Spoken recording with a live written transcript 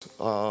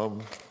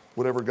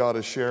Whatever God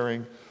is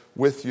sharing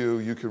with you,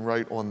 you can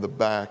write on the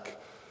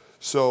back.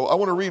 So I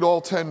want to read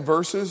all 10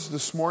 verses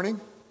this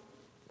morning.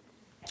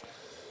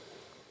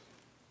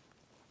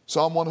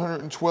 Psalm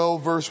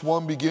 112 verse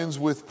 1 begins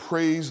with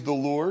praise the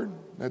Lord.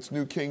 That's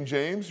New King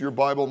James. Your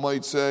Bible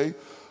might say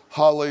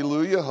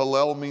hallelujah.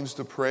 Hallel means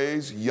to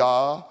praise.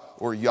 Yah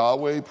or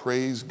Yahweh,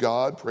 praise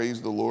God,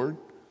 praise the Lord.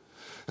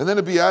 And then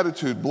a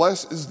beatitude.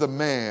 Blessed is the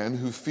man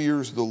who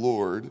fears the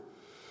Lord,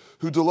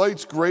 who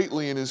delights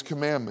greatly in his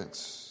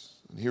commandments.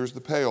 And here's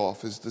the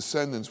payoff. His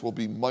descendants will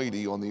be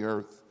mighty on the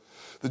earth.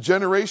 The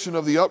generation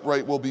of the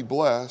upright will be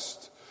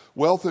blessed.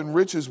 Wealth and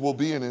riches will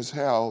be in his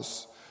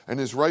house, and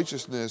his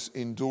righteousness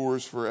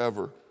endures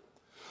forever.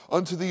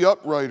 Unto the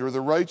upright or the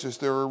righteous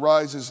there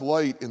arises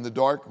light in the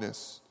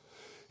darkness.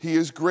 He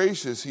is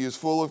gracious, he is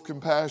full of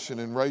compassion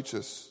and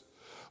righteous.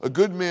 A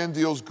good man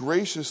deals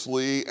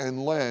graciously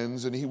and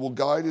lends, and he will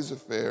guide his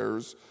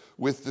affairs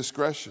with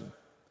discretion.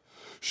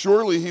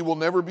 Surely he will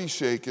never be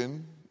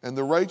shaken, and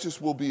the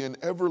righteous will be an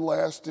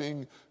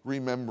everlasting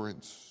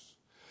remembrance.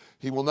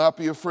 He will not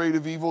be afraid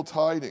of evil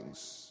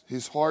tidings.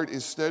 His heart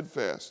is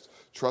steadfast,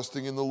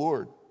 trusting in the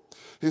Lord.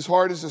 His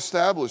heart is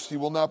established, he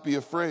will not be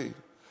afraid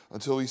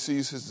until he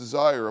sees his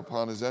desire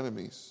upon his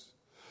enemies.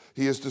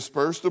 He has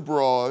dispersed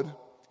abroad,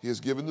 he has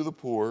given to the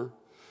poor.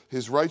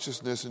 His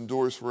righteousness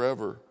endures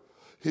forever.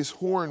 His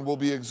horn will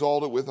be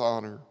exalted with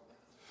honor.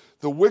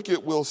 The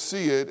wicked will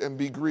see it and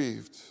be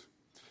grieved.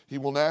 He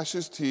will gnash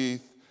his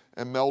teeth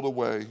and melt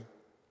away.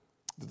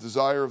 The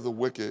desire of the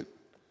wicked,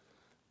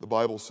 the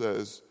Bible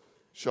says,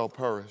 shall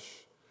perish.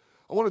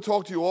 I want to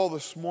talk to you all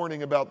this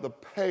morning about the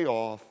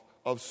payoff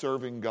of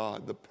serving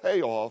God. The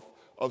payoff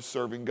of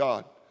serving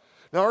God.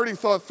 Now, I already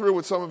thought through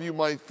what some of you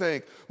might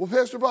think. Well,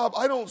 Pastor Bob,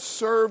 I don't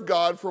serve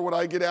God for what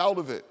I get out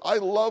of it. I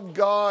love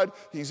God.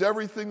 He's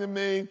everything to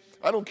me.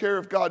 I don't care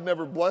if God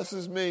never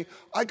blesses me.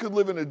 I could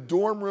live in a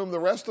dorm room the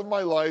rest of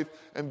my life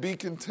and be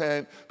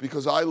content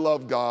because I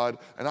love God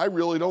and I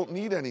really don't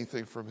need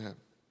anything from him.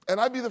 And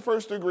I'd be the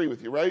first to agree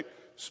with you, right?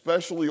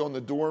 Especially on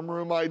the dorm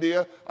room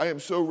idea. I am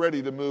so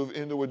ready to move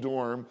into a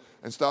dorm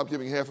and stop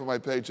giving half of my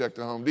paycheck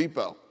to Home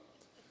Depot.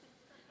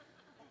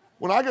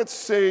 When I got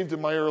saved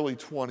in my early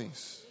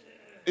 20s,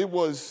 it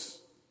was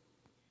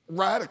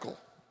radical,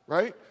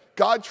 right?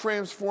 God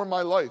transformed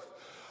my life.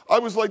 I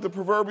was like the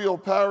proverbial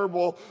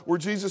parable where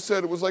Jesus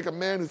said it was like a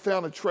man who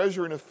found a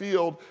treasure in a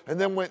field and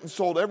then went and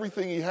sold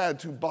everything he had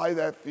to buy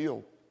that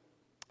field.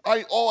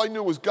 All I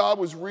knew was God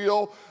was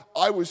real.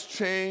 I was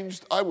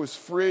changed. I was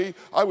free.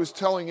 I was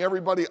telling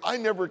everybody. I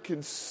never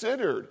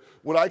considered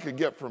what I could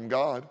get from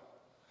God.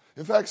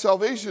 In fact,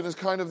 salvation is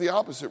kind of the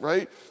opposite,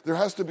 right? There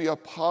has to be a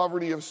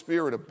poverty of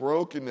spirit, a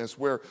brokenness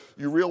where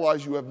you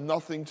realize you have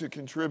nothing to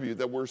contribute,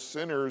 that we're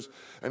sinners,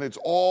 and it's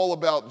all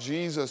about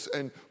Jesus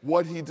and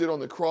what he did on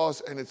the cross,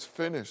 and it's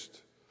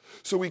finished.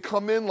 So we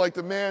come in like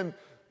the man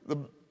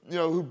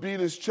who beat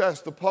his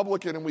chest, the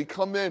publican, and we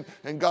come in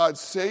and God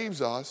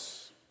saves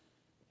us.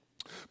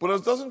 But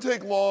it doesn't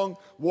take long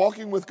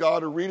walking with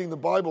God or reading the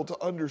Bible to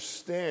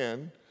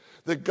understand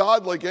that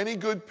God, like any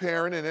good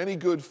parent and any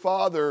good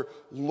father,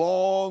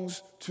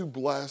 longs to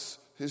bless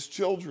his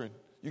children.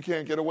 You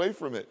can't get away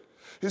from it.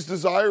 His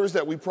desire is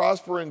that we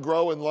prosper and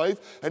grow in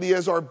life, and he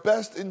has our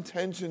best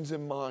intentions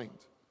in mind.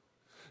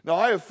 Now,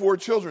 I have 4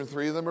 children.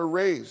 3 of them are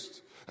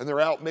raised, and they're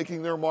out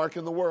making their mark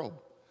in the world.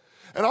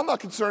 And I'm not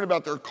concerned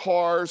about their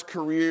cars,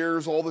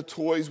 careers, all the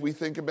toys we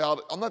think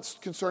about. I'm not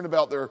concerned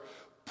about their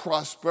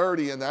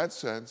prosperity in that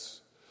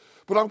sense.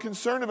 But I'm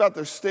concerned about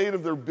their state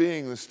of their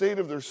being, the state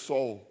of their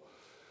soul.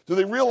 Do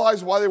they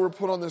realize why they were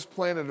put on this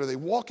planet? Are they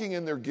walking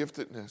in their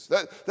giftedness?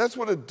 That's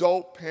what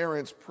adult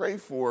parents pray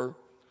for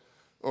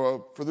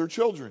their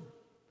children.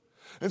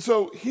 And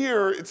so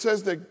here it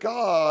says that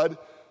God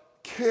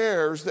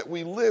cares that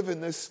we live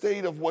in this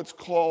state of what's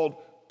called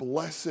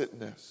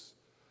blessedness.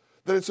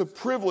 That it's a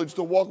privilege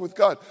to walk with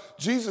God.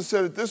 Jesus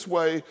said it this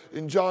way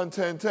in John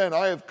 10:10,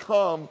 I have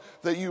come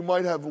that you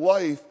might have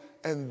life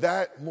and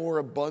that more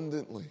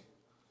abundantly.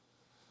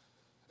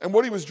 And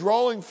what he was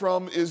drawing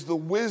from is the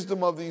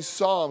wisdom of these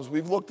psalms.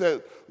 We've looked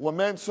at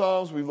lament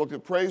psalms, we've looked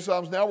at praise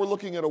psalms, now we're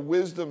looking at a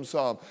wisdom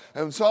psalm.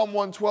 And Psalm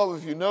 112,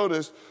 if you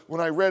noticed, when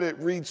I read it,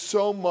 reads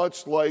so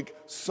much like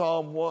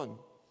Psalm 1,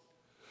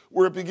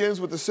 where it begins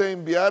with the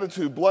same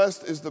beatitude.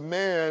 Blessed is the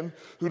man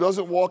who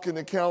doesn't walk in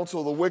the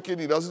counsel of the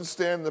wicked, he doesn't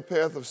stand in the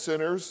path of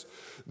sinners,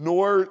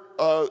 nor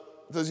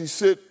does he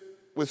sit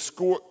with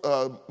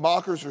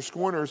mockers or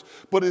scorners,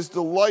 but his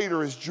delight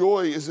or his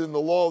joy is in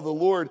the law of the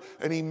Lord,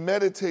 and he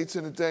meditates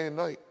in it day and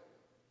night.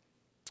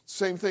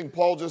 Same thing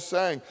Paul just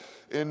sang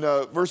in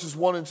verses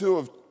 1 and 2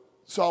 of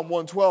Psalm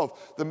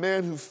 112. The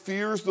man who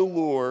fears the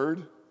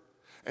Lord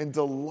and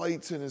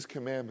delights in his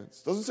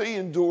commandments. Doesn't say he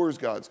endures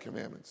God's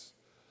commandments.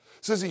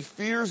 It says he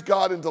fears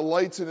God and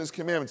delights in his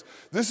commandments.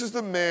 This is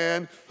the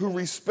man who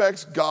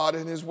respects God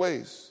and his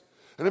ways.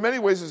 And in many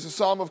ways, it's a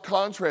psalm of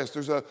contrast.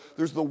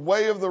 There's the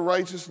way of the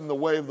righteous and the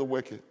way of the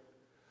wicked.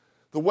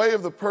 The way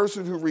of the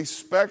person who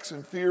respects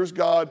and fears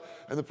God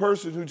and the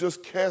person who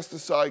just casts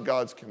aside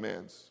God's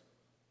commands.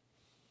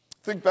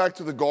 Think back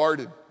to the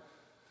garden.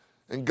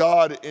 And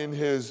God, in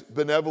his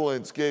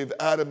benevolence, gave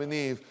Adam and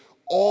Eve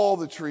all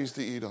the trees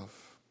to eat of.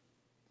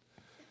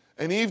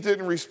 And Eve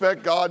didn't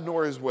respect God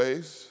nor his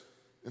ways.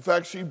 In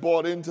fact, she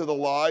bought into the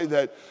lie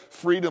that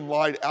freedom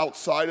lied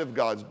outside of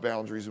God's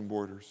boundaries and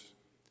borders.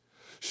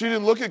 She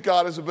didn't look at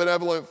God as a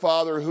benevolent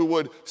father who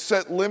would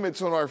set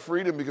limits on our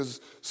freedom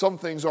because some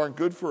things aren't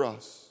good for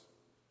us.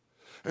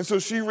 And so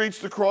she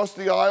reached across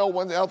the aisle,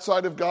 went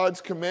outside of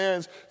God's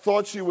commands,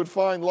 thought she would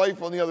find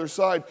life on the other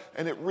side,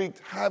 and it wreaked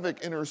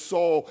havoc in her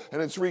soul,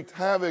 and it's wreaked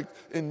havoc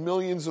in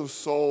millions of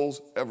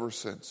souls ever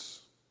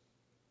since.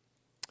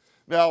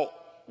 Now,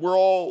 we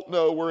all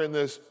know we're in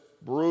this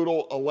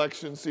brutal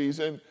election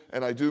season,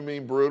 and I do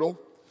mean brutal.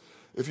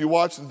 If you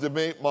watch the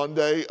debate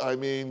Monday, I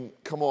mean,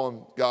 come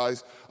on,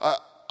 guys.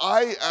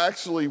 I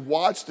actually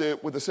watched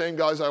it with the same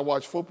guys I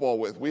watch football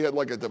with. We had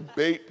like a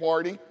debate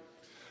party,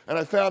 and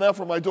I found out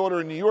from my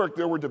daughter in New York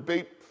there were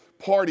debate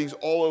parties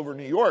all over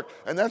New York,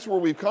 and that's where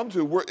we've come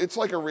to. It's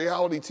like a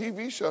reality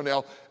TV show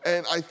now,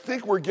 and I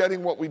think we're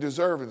getting what we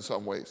deserve in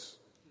some ways.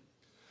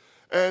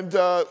 And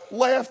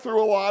laughed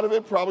through a lot of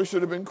it, probably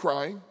should have been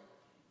crying.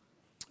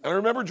 And I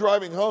remember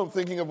driving home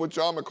thinking of what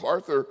John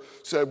MacArthur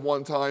said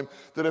one time,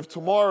 that if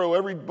tomorrow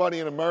everybody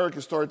in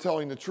America started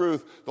telling the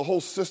truth, the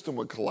whole system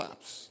would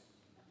collapse.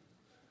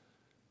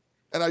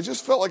 And I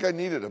just felt like I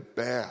needed a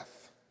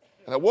bath.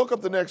 And I woke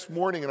up the next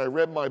morning and I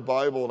read my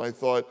Bible and I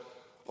thought,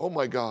 oh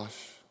my gosh,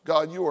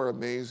 God, you are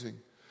amazing.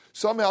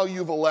 Somehow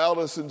you've allowed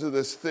us into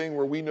this thing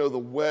where we know the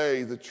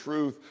way, the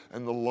truth,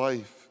 and the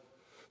life.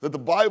 That the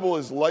Bible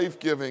is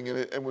life-giving,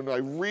 and when I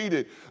read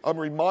it, I'm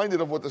reminded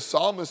of what the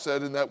psalmist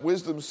said in that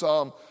wisdom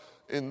psalm,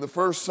 in the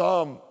first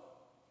psalm,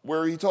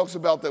 where he talks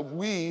about that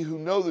we who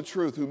know the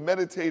truth, who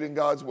meditate in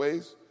God's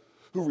ways,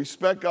 who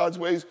respect God's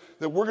ways,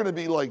 that we're going to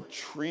be like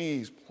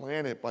trees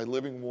planted by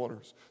living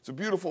waters. It's a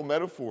beautiful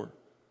metaphor.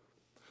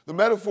 The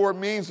metaphor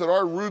means that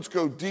our roots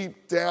go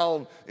deep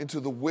down into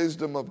the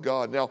wisdom of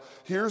God. Now,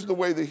 here's the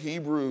way the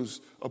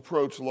Hebrews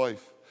approach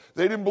life.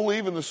 They didn't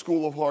believe in the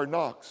school of hard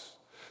knocks.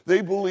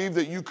 They believed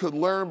that you could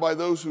learn by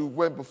those who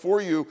went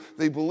before you.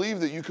 They believed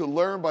that you could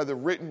learn by the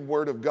written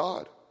word of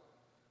God.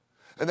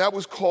 And that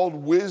was called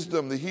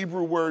wisdom. The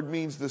Hebrew word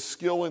means the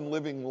skill in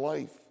living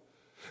life.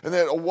 And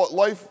that what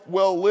life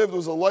well lived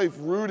was a life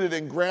rooted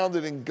and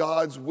grounded in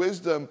God's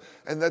wisdom,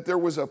 and that there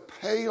was a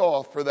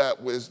payoff for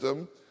that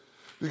wisdom,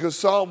 because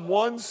Psalm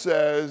 1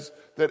 says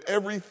that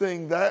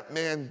everything that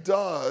man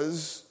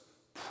does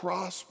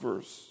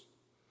prospers.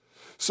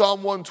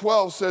 Psalm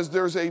 112 says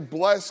there's a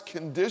blessed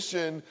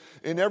condition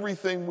in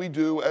everything we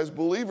do as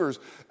believers.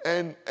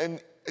 And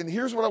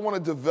here's what I want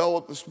to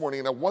develop this morning,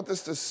 and I want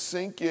this to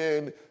sink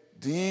in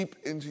deep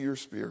into your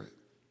spirit.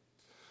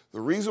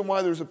 The reason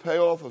why there's a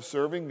payoff of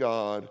serving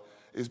God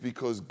is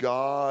because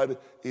God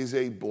is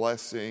a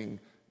blessing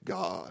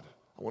God.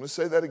 I want to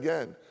say that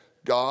again.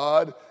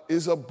 God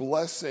is a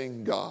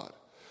blessing God.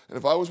 And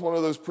if I was one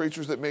of those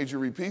preachers that made you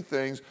repeat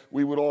things,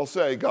 we would all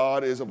say,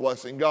 God is a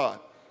blessing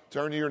God.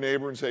 Turn to your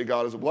neighbor and say,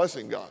 God is a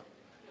blessing God.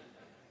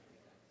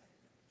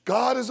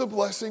 God is a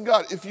blessing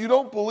God. If you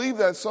don't believe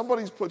that,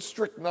 somebody's put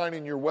strychnine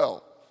in your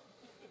well.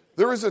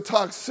 There is a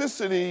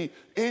toxicity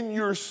in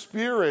your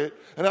spirit,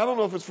 and I don't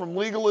know if it's from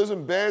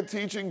legalism, bad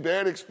teaching,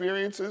 bad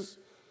experiences,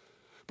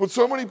 but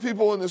so many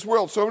people in this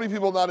world, so many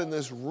people not in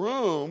this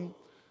room,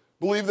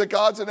 believe that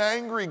God's an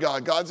angry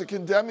God, God's a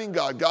condemning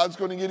God, God's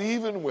going to get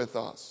even with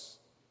us.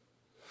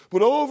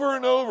 But over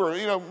and over,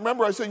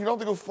 remember I said you don't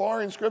have to go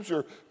far in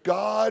Scripture.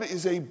 God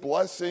is a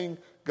blessing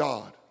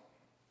God.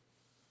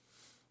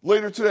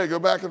 Later today, go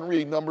back and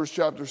read Numbers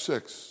chapter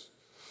 6.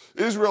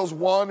 Israel's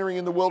wandering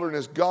in the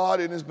wilderness. God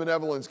in his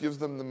benevolence gives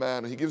them the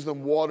manna. He gives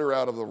them water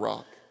out of the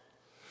rock.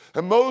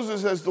 And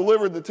Moses has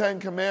delivered the 10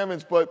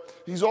 commandments, but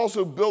he's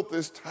also built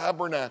this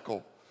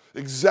tabernacle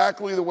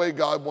exactly the way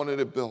God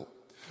wanted it built.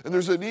 And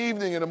there's an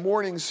evening and a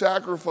morning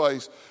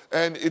sacrifice,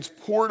 and it's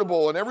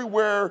portable, and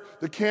everywhere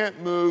the camp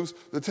moves,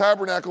 the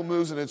tabernacle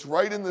moves, and it's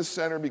right in the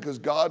center because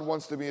God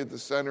wants to be at the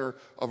center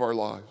of our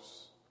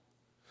lives.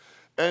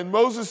 And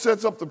Moses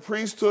sets up the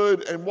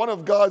priesthood, and one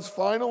of God's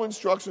final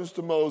instructions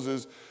to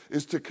Moses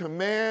is to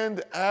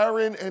command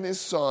Aaron and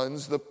his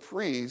sons, the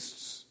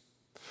priests,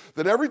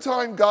 that every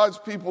time God's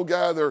people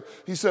gather,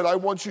 he said, I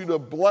want you to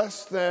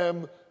bless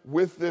them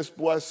with this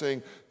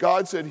blessing.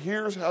 God said,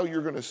 here's how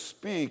you're going to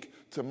speak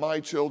to my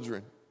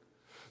children.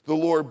 The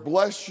Lord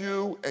bless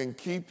you and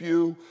keep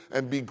you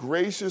and be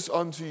gracious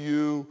unto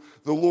you.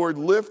 The Lord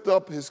lift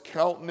up his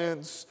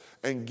countenance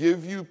and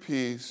give you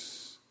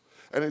peace.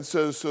 And it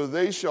says, so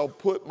they shall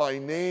put my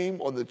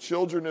name on the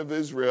children of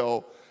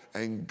Israel.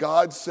 And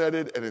God said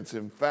it, and it's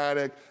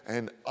emphatic,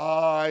 and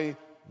I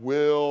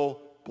will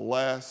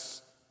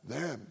bless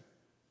them.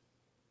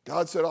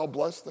 God said, I'll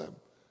bless them.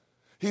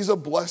 He's a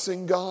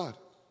blessing God.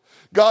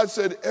 God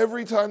said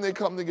every time they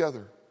come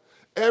together,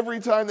 every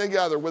time they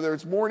gather, whether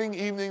it's morning,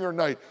 evening, or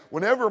night,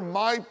 whenever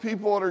my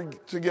people are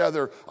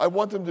together, I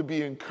want them to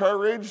be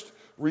encouraged,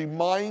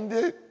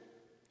 reminded,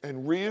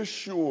 and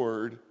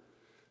reassured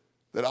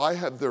that I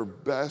have their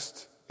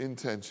best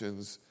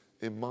intentions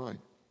in mind.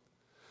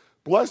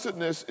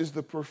 Blessedness is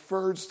the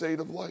preferred state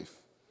of life.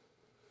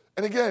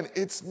 And again,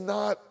 it's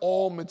not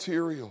all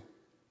material.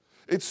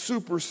 It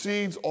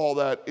supersedes all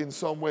that in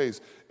some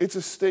ways. It's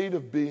a state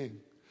of being.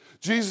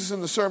 Jesus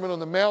in the Sermon on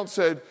the Mount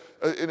said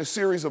in a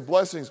series of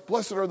blessings,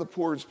 blessed are the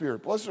poor in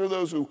spirit. Blessed are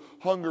those who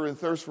hunger and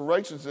thirst for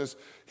righteousness.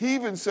 He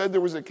even said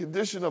there was a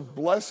condition of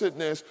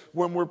blessedness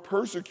when we're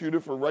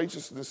persecuted for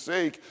righteousness'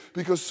 sake,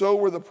 because so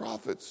were the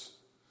prophets.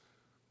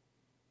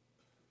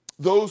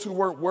 Those who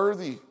weren't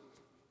worthy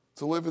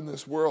to live in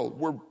this world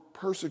were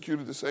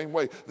persecuted the same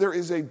way. There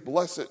is a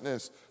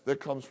blessedness that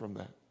comes from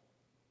that.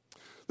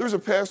 There's a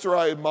pastor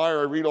I admire.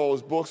 I read all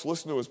his books,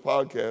 listen to his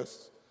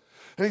podcasts.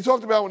 And he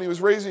talked about when he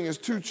was raising his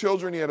 2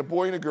 children, he had a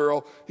boy and a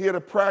girl. He had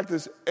to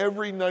practice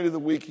every night of the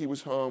week he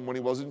was home when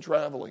he wasn't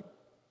traveling.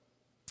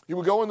 He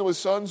would go into his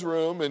son's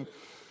room and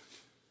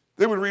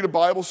they would read a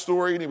Bible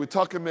story and he would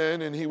tuck him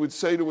in and he would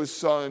say to his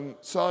son,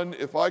 son,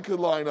 if I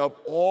could line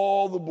up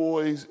all the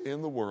boys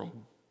in the world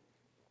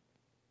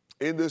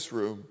in this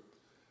room,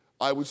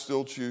 I would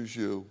still choose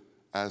you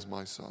as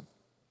my son.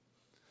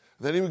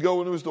 Then he would go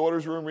into his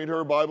daughter's room, read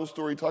her a Bible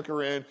story, tuck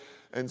her in,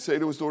 and say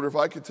to his daughter, if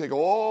I could take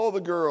all the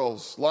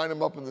girls, line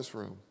them up in this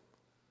room,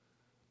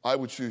 I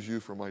would choose you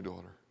for my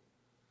daughter.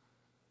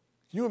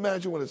 Can you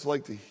imagine what it's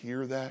like to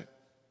hear that?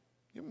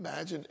 Can you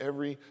imagine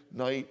every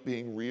night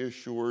being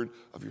reassured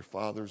of your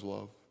Father's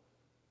love?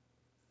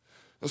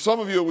 Now, some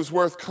of you, it was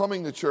worth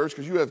coming to church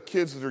because you have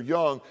kids that are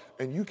young,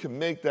 and you can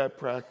make that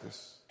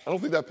practice. I don't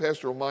think that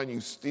pastor will mind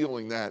you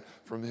stealing that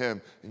from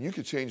him, and you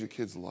could change a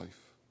kid's life.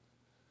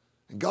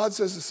 And God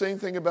says the same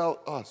thing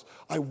about us.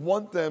 I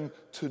want them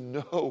to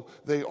know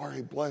they are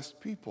a blessed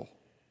people.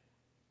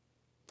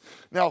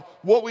 Now,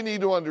 what we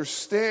need to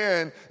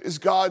understand is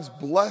God's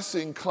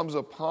blessing comes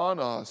upon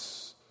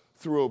us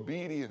through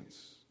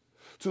obedience.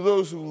 To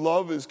those who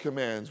love his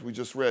commands, we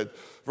just read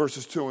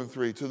verses 2 and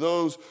 3. To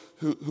those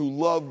who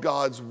love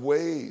God's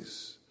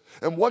ways.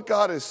 And what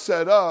God has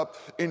set up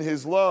in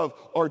his love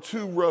are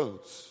 2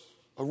 roads.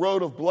 A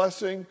road of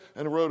blessing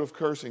and a road of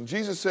cursing.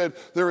 Jesus said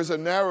there is a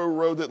narrow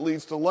road that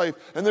leads to life,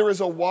 and there is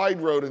a wide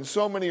road, and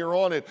so many are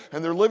on it,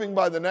 and they're living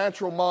by the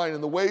natural mind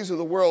and the ways of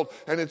the world,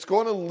 and it's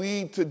going to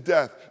lead to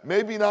death.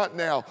 Maybe not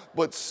now,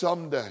 but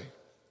someday.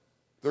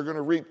 They're going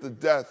to reap the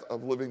death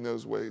of living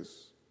those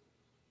ways.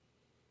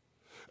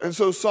 And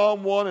so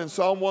Psalm 1 and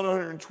Psalm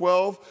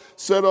 112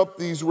 set up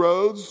these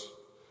roads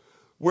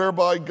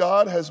whereby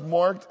God has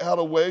marked out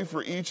a way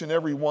for each and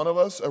every one of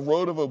us, a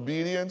road of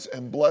obedience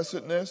and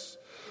blessedness,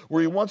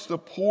 where he wants to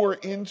pour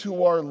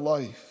into our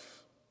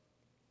life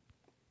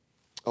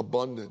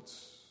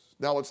abundance.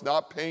 Now, it's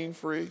not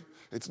pain-free.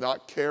 It's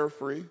not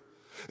carefree.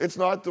 It's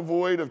not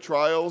devoid of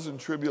trials and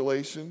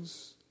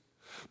tribulations.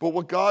 But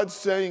what God's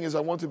saying is, I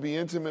want to be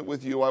intimate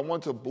with you. I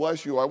want to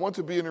bless you. I want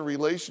to be in a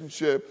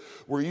relationship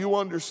where you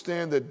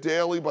understand that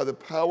daily, by the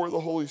power of the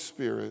Holy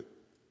Spirit,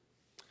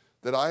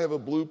 that I have a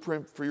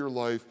blueprint for your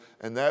life,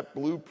 and that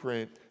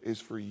blueprint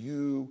is for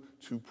you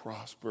to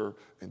prosper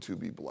and to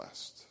be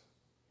blessed.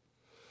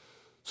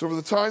 So for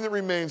the time that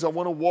remains, I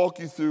want to walk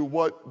you through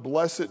what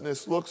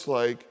blessedness looks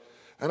like,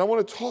 and I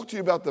want to talk to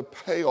you about the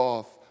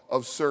payoff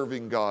of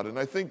serving God. And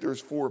I think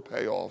there's 4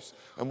 payoffs,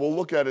 and we'll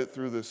look at it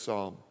through this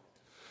psalm.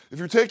 If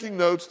you're taking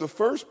notes, the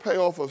first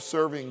payoff of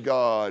serving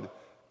God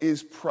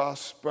is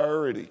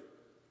prosperity.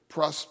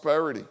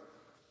 Prosperity.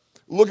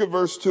 Look at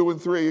verse 2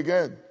 and 3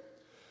 again.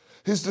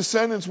 His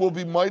descendants will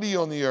be mighty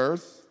on the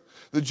earth.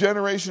 The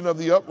generation of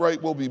the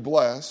upright will be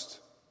blessed.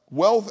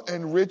 Wealth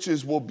and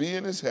riches will be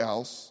in his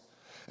house,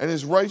 and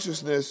his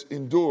righteousness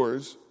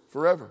endures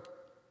forever.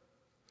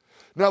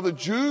 Now, the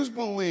Jews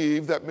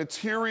believed that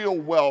material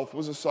wealth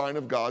was a sign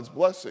of God's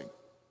blessing.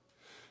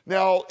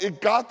 Now,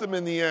 it got them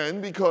in the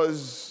end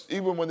because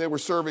even when they were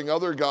serving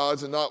other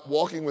gods and not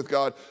walking with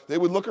God, they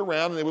would look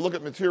around and they would look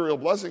at material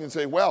blessing and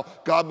say, wow,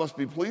 God must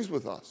be pleased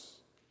with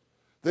us.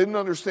 They didn't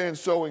understand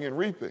sowing and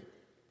reaping.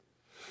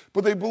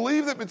 But they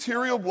believed that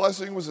material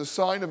blessing was a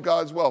sign of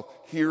God's wealth.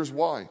 Here's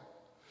why.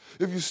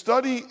 If you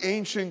study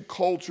ancient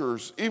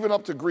cultures, even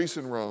up to Greece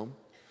and Rome,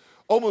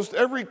 almost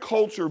every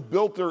culture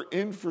built their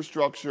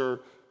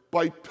infrastructure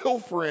by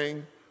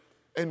pilfering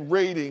and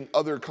raiding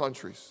other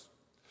countries.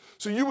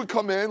 So you would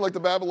come in like the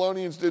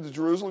Babylonians did to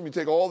Jerusalem. You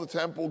take all the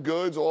temple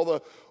goods, all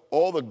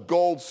the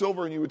gold,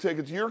 silver, and you would take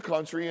it to your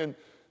country, and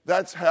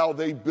that's how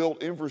they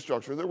built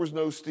infrastructure. There was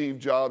no Steve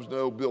Jobs,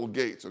 no Bill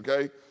Gates,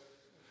 okay?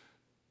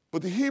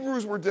 But the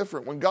Hebrews were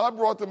different. When God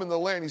brought them in the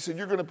land, he said,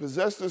 you're going to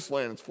possess this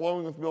land. It's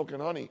flowing with milk and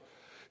honey.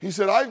 He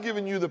said, I've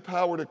given you the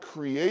power to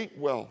create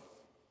wealth.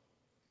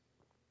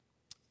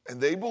 And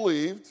they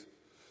believed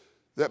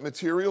that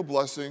material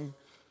blessing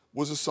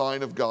was a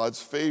sign of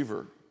God's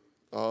favor.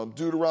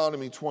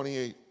 Deuteronomy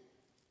 28.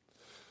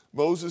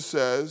 Moses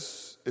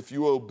says, if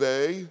you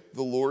obey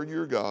the Lord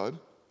your God,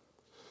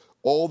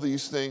 all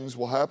these things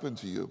will happen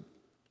to you.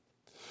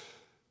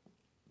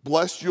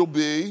 Blessed you'll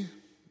be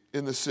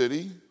in the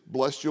city.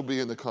 Blessed you'll be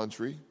in the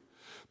country.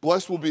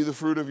 Blessed will be the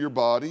fruit of your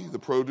body, the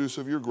produce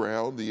of your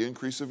ground, the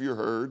increase of your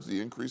herds, the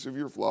increase of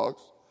your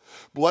flocks.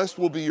 Blessed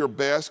will be your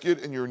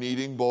basket and your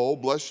kneading bowl.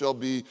 Blessed shall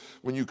be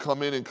when you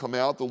come in and come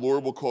out. The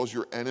Lord will cause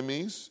your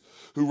enemies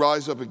who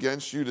rise up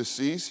against you to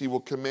cease. He will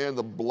command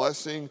the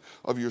blessing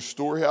of your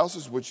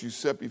storehouses, which you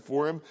set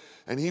before him,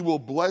 and he will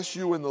bless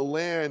you in the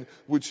land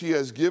which he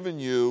has given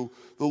you.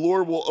 The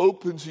Lord will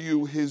open to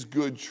you his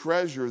good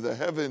treasure, the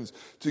heavens,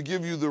 to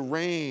give you the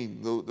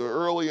rain, the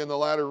early and the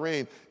latter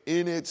rain,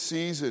 in its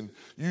season.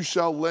 You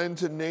shall lend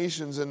to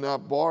nations and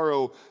not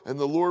borrow, and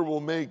the Lord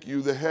will make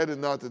you the head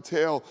and not the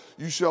tail.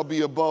 You shall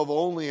be above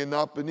only and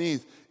not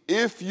beneath,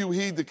 if you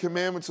heed the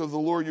commandments of the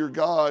Lord your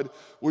God,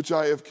 which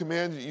I have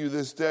commanded you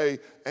this day,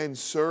 and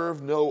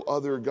serve no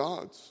other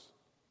gods.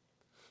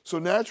 So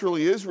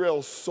naturally,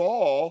 Israel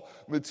saw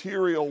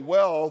material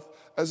wealth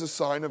as a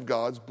sign of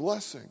God's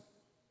blessing.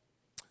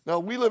 Now,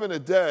 we live in a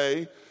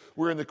day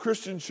where in the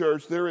Christian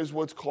church there is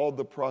what's called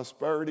the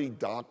prosperity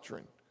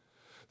doctrine.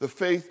 The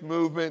faith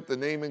movement, the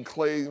name and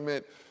claim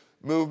it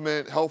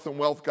movement, health and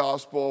wealth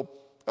gospel.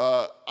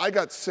 I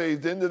got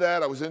saved into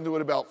that. I was into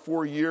it about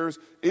 4 years.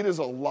 It is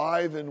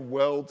alive and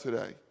well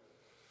today.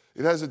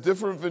 It has a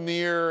different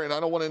veneer, and I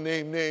don't want to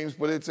name names,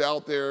 but it's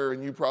out there,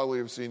 and you probably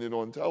have seen it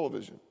on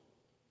television.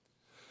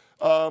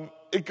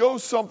 It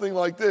goes something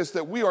like this,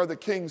 that we are the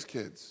king's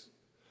kids.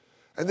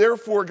 And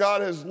therefore,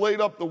 God has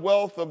laid up the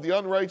wealth of the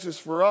unrighteous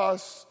for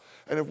us,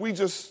 and if we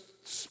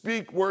just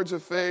speak words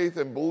of faith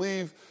and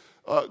believe,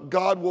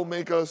 God will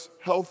make us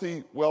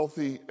healthy,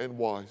 wealthy, and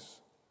wise.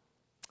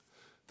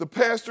 The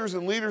pastors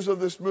and leaders of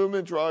this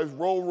movement drive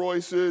Rolls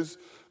Royces,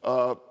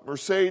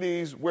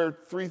 Mercedes, wear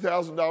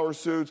 $3,000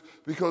 suits,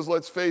 because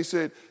let's face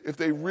it, if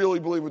they really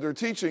believe what they're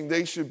teaching,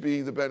 they should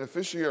be the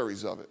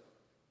beneficiaries of it.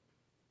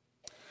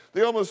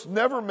 They almost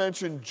never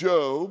mention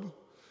Job,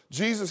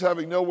 Jesus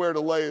having nowhere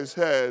to lay his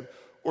head,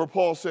 or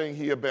Paul saying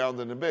he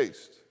abounded and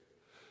abased.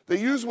 They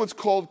use what's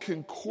called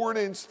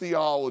concordance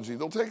theology.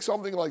 They'll take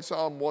something like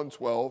Psalm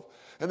 112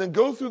 and then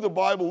go through the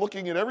Bible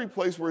looking at every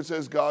place where it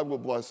says God will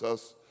bless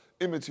us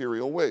in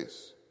material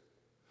ways.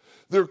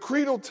 Their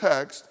creedal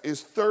text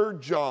is 3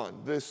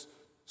 John, this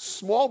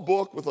small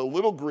book with a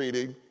little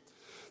greeting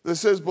that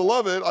says,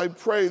 "Beloved, I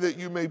pray that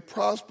you may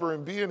prosper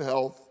and be in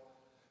health,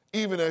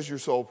 even as your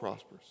soul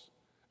prospers."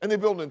 And they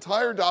build an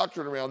entire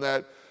doctrine around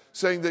that,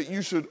 saying that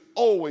you should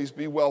always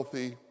be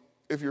wealthy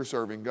if you're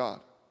serving God.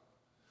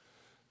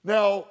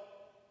 Now,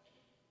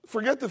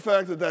 forget the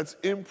fact that that's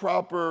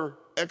improper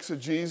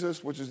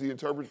exegesis, which is the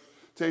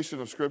interpretation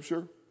of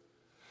Scripture.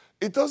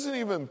 It doesn't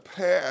even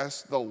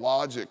pass the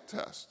logic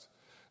test.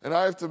 And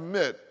I have to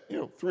admit,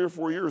 3 or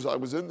 4 years I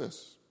was in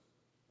this.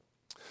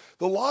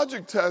 The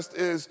logic test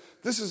is,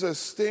 this is a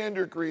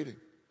standard greeting,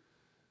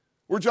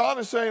 where John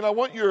is saying, I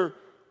want your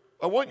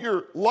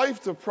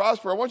life to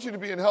prosper. I want you to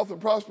be in health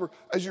and prosper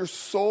as your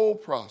soul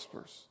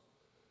prospers.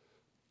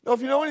 Now,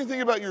 if you know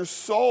anything about your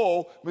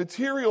soul,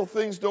 material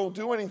things don't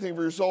do anything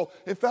for your soul.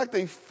 In fact,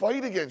 they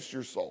fight against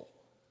your soul.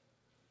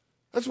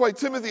 That's why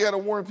Timothy had to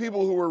warn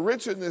people who were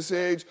rich in this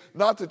age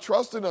not to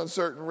trust in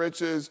uncertain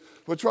riches,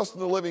 but trust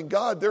in the living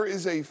God. There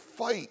is a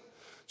fight.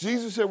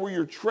 Jesus said, where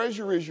your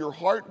treasure is, your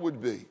heart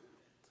would be.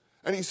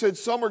 And he said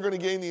some are going to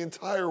gain the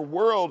entire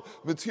world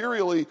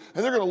materially,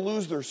 and they're going to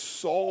lose their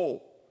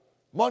soul.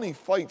 Money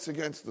fights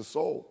against the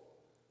soul.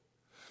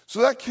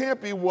 So that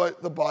can't be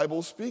what the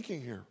Bible's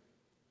speaking here.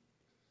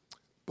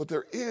 But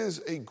there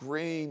is a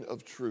grain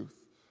of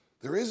truth.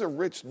 There is a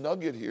rich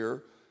nugget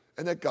here,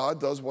 and that God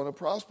does want to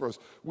prosper us.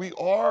 We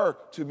are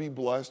to be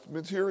blessed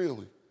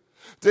materially.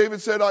 David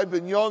said, I've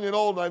been young and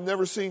old, and I've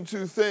never seen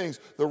two things,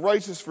 the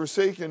righteous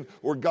forsaken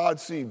or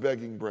God's seed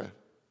begging bread.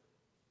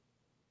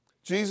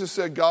 Jesus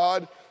said,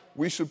 God,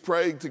 we should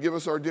pray to give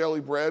us our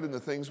daily bread and the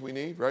things we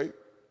need, right?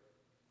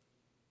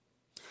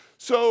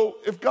 So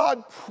if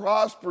God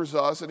prospers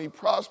us and he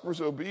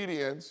prospers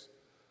obedience,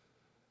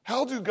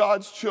 how do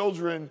God's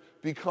children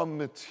become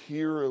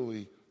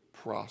materially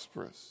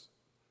prosperous?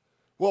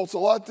 Well, it's a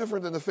lot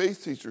different than the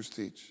faith teachers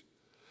teach.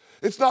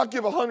 It's not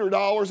give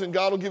 $100 and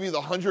God will give you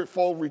the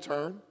 100-fold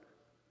return.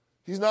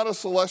 He's not a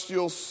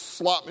celestial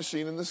slot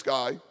machine in the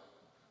sky.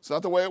 It's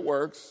not the way it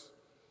works.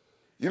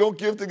 You don't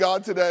give to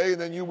God today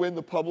and then you win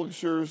the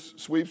publisher's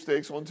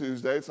sweepstakes on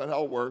Tuesday. It's not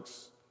how it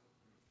works.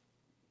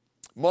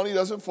 Money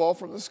doesn't fall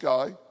from the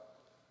sky.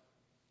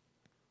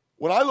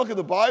 When I look at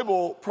the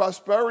Bible,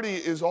 prosperity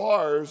is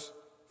ours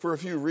for a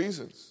few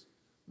reasons.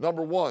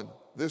 Number one,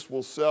 this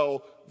will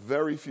sell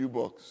very few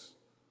books.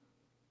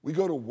 We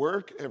go to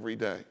work every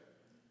day.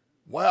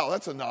 Wow,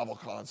 that's a novel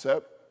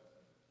concept.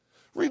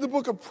 Read the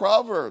book of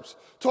Proverbs.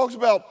 It talks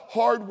about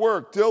hard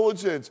work,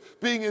 diligence,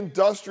 being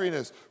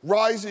industrious,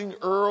 rising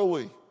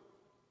early,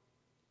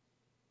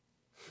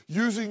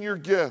 using your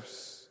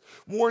gifts.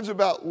 Warns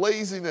about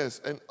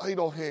laziness and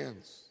idle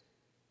hands.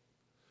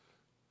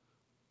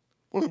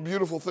 One of the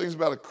beautiful things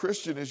about a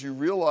Christian is you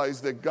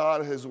realize that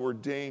God has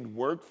ordained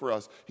work for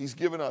us. He's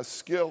given us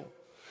skill.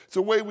 It's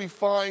a way we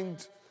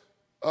find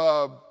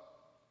our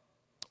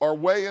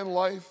way in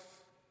life,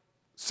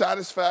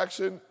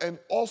 satisfaction, and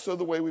also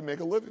the way we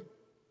make a living.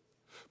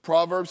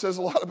 Proverbs says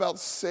a lot about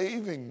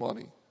saving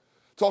money.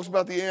 It talks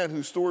about the ant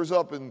who stores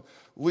up in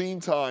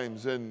lean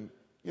times and,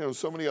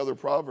 so many other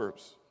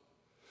proverbs.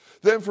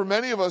 Then for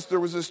many of us, there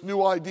was this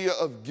new idea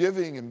of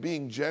giving and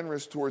being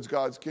generous towards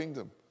God's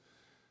kingdom.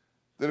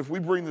 That if we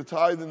bring the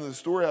tithe into the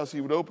storehouse,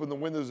 he would open the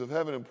windows of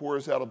heaven and pour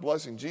us out a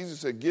blessing. Jesus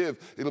said,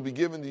 give, it'll be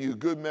given to you.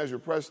 Good measure,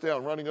 pressed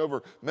down, running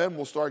over. Men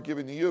will start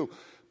giving to you.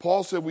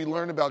 Paul said we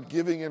learn about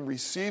giving and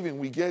receiving.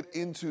 We get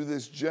into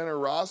this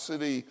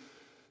generosity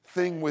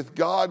thing with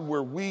God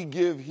where we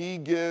give, he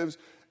gives,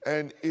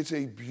 and it's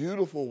a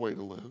beautiful way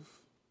to live.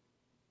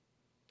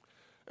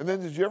 And then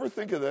did you ever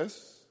think of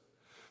this?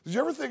 Did you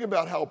ever think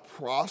about how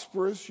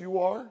prosperous you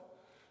are?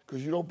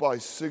 Because you don't buy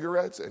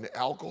cigarettes and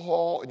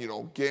alcohol and you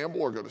don't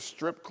gamble or go to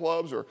strip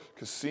clubs or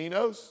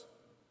casinos?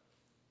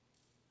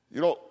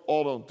 You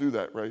all don't do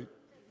that, right?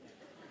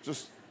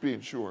 Just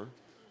being sure.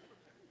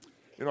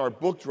 In our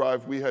book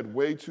drive, we had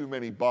way too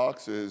many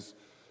boxes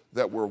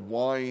that were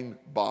wine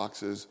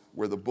boxes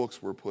where the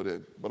books were put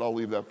in. But I'll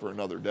leave that for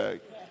another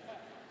day.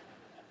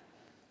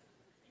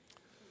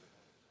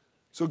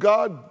 So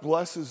God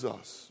blesses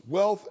us.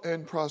 Wealth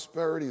and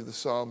prosperity, the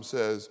psalm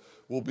says,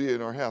 will be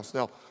in our house.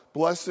 Now,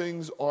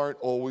 blessings aren't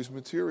always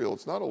material.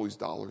 It's not always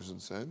dollars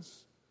and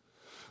cents.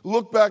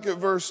 Look back at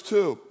verse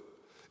 2.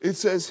 It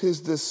says his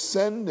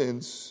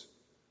descendants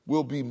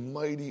will be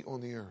mighty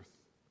on the earth.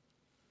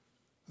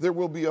 There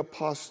will be a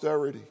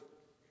posterity.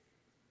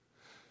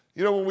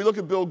 You know, when we look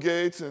at Bill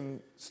Gates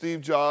and Steve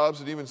Jobs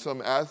and even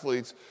some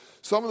athletes,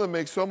 some of them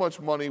make so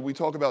much money, we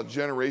talk about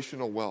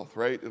generational wealth,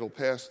 right? It'll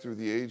pass through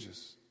the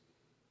ages.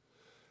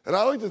 And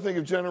I like to think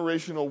of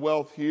generational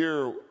wealth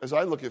here as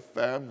I look at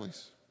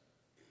families.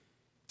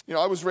 You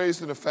know, I was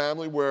raised in a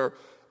family where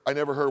I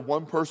never heard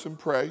one person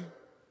pray.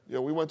 You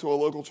know, we went to a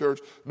local church.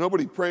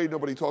 Nobody prayed.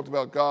 Nobody talked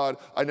about God.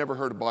 I never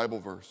heard a Bible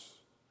verse.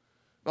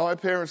 Now, my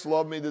parents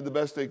loved me, did the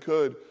best they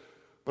could.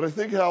 But I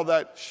think how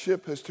that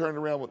ship has turned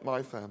around with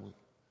my family.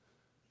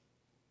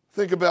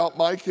 Think about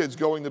my kids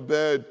going to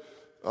bed,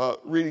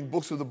 reading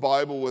books of the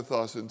Bible with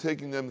us and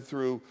taking them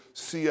through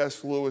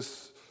C.S.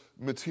 Lewis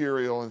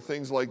material and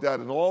things like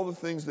that, and all the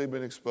things they've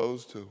been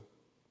exposed to.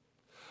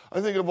 I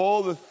think of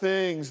all the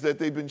things that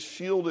they've been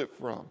shielded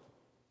from,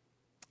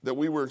 that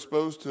we were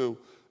exposed to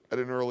at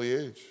an early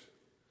age.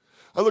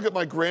 I look at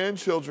my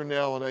grandchildren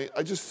now, and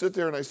I just sit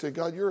there and I say,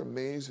 God, you're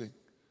amazing.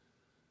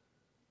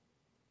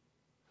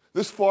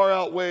 This far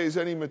outweighs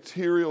any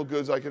material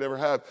goods I could ever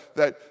have,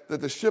 that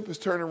the ship is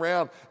turning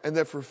around, and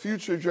that for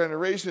future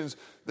generations,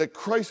 that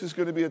Christ is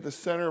going to be at the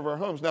center of our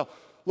homes. Now,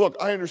 look,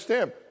 I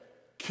understand.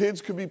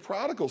 Kids could be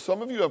prodigals.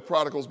 Some of you have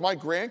prodigals. My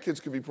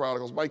grandkids could be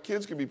prodigals. My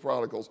kids could be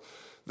prodigals.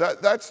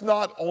 That's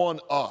not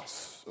on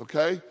us,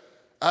 okay?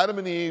 Adam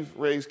and Eve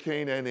raised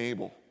Cain and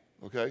Abel,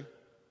 okay?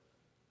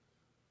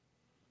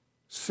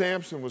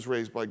 Samson was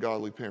raised by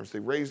godly parents. They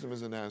raised him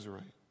as a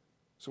Nazarite.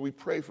 So we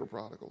pray for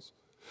prodigals.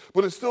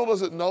 But it still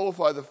doesn't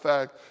nullify the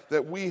fact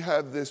that we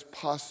have this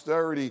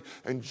posterity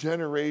and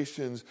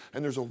generations,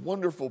 and there's a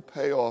wonderful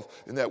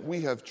payoff in that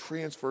we have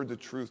transferred the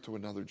truth to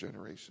another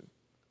generation.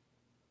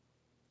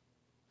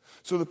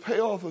 So the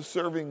payoff of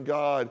serving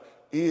God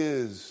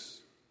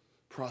is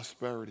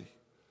prosperity.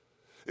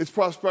 It's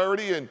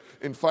prosperity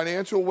in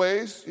financial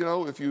ways. You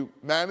know, if you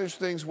manage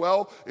things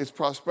well, it's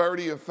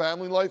prosperity in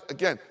family life.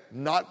 Again,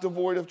 not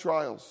devoid of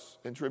trials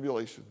and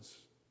tribulations.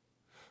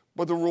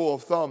 But the rule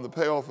of thumb, the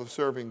payoff of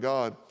serving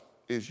God,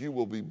 is you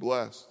will be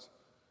blessed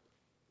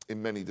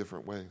in many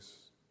different ways.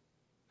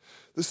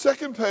 The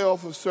second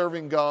payoff of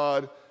serving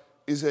God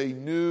is a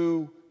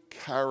new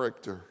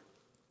character.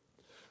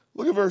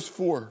 Look at verse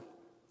 4.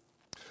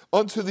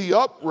 Unto the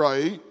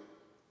upright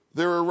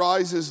there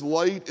arises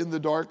light in the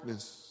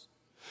darkness.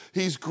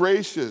 He's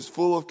gracious,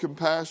 full of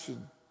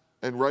compassion,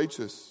 and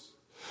righteous.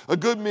 A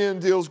good man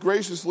deals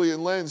graciously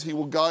and lends. He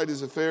will guide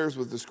his affairs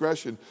with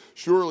discretion.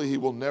 Surely he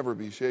will never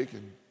be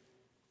shaken.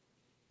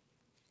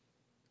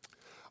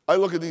 I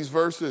look at these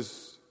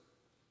verses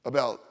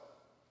about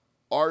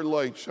our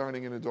light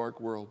shining in a dark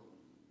world.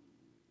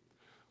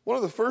 One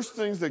of the first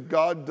things that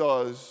God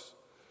does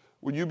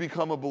when you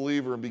become a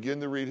believer and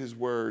begin to read his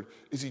word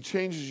is he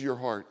changes your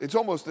heart. It's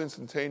almost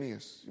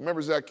instantaneous.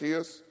 Remember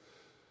Zacchaeus?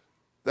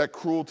 That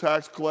cruel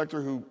tax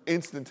collector who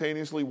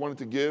instantaneously wanted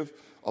to give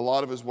a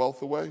lot of his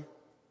wealth away?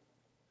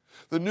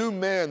 The new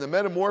man, the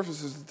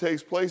metamorphosis that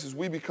takes place as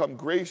we become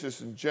gracious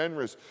and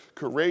generous,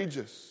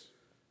 courageous.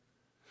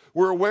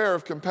 We're aware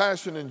of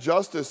compassion and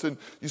justice, and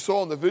you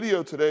saw in the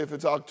video today, if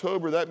it's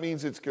October, that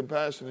means it's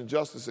compassion and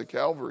justice at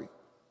Calvary.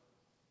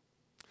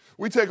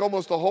 We take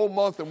almost a whole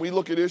month and we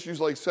look at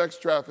issues like sex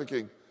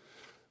trafficking,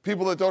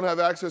 people that don't have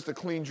access to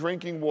clean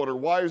drinking water.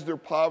 Why is there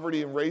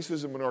poverty and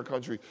racism in our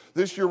country?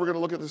 This year we're going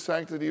to look at the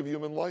sanctity of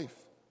human life.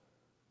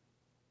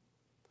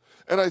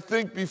 And I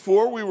think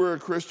before we were a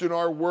Christian,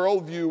 our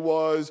worldview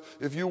was,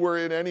 if you were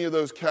in any of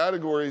those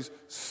categories,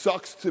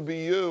 sucks to be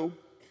you,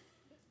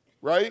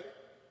 right?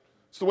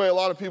 It's the way a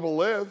lot of people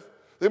live.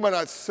 They might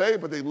not say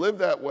it, but they live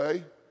that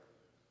way.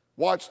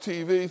 Watch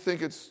TV,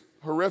 think it's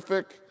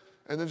horrific,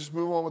 and then just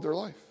move on with their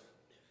life.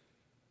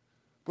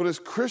 But as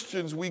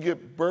Christians, we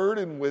get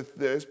burdened with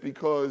this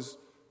because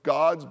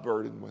God's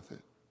burdened with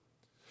it.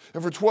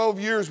 And for 12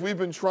 years, we've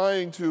been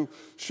trying to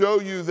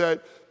show you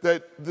that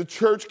the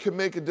church can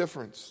make a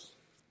difference.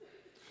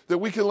 that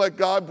we can let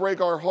God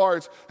break our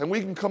hearts and we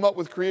can come up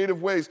with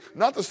creative ways,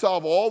 not to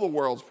solve all the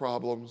world's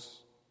problems,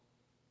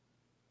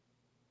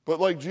 but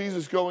like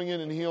Jesus going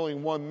in and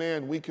healing one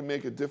man, we can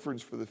make a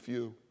difference for the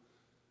few.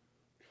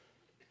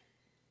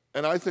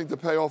 And I think the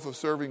payoff of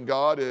serving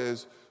God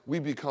is we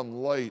become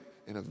light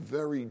in a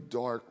very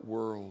dark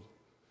world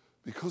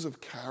because of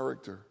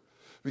character,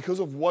 because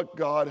of what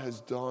God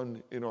has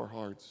done in our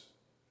hearts.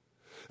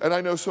 And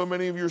I know so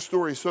many of your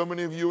stories, so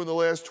many of you in the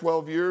last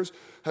 12 years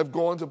have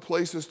gone to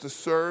places to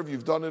serve.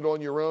 You've done it on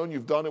your own.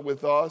 You've done it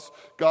with us.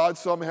 God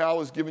somehow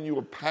has given you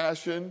a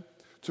passion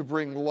to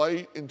bring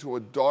light into a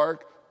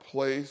dark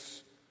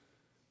place.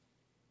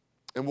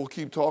 And we'll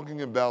keep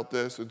talking about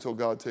this until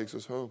God takes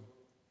us home.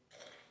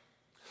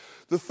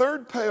 The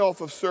third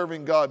payoff of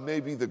serving God may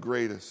be the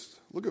greatest.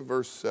 Look at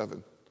verse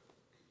 7.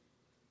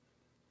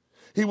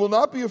 He will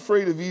not be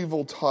afraid of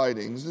evil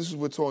tidings. This is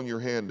what's on your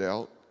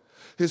handout.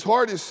 His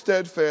heart is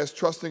steadfast,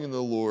 trusting in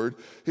the Lord.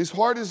 His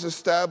heart is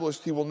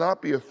established. He will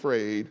not be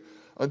afraid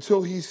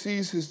until he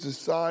sees his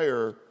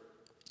desire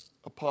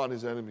upon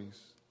his enemies.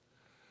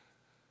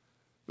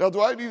 Now,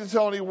 do I need to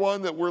tell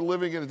anyone that we're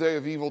living in a day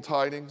of evil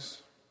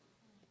tidings?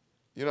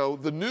 You know,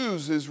 the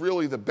news is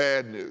really the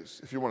bad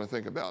news, if you want to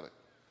think about it.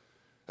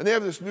 And they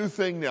have this new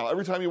thing now.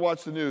 Every time you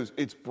watch the news,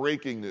 it's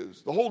breaking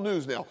news. The whole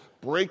news now,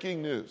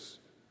 breaking news.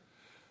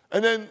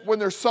 And then when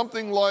there's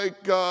something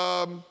like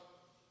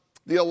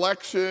the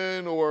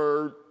election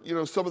or, you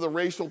know, some of the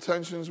racial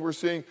tensions we're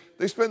seeing,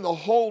 they spend the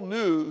whole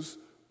news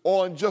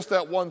on just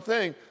that one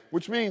thing,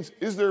 which means,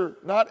 is there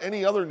not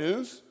any other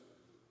news?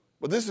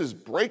 But this is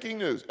breaking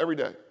news every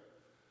day.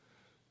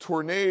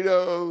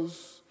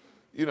 Tornadoes,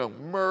 you know,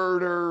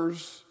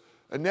 murders.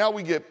 And now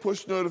we get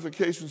push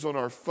notifications on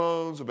our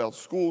phones about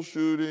school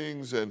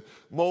shootings and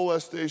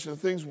molestation,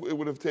 things it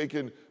would have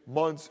taken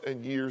months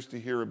and years to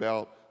hear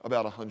about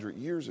 100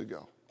 years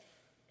ago.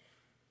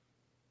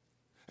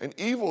 And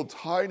evil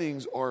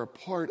tidings are a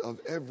part of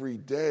every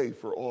day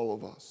for all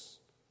of us.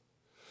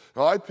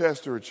 Now, I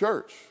pastor a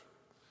church,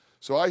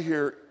 so I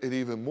hear it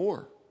even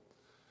more.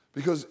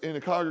 Because in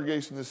a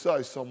congregation this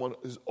size, someone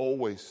is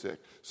always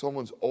sick.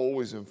 Someone's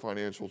always in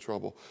financial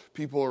trouble.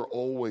 People are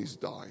always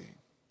dying.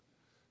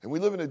 And we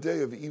live in a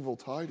day of evil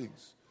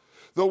tidings.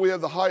 Though we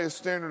have the highest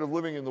standard of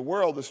living in the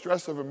world, the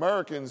stress of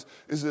Americans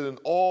is at an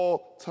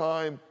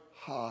all-time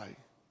high.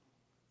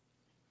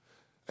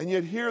 And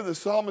yet here the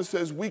psalmist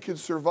says we can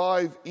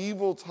survive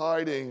evil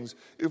tidings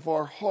if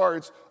our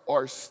hearts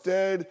are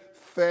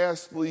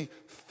steadfastly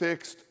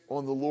fixed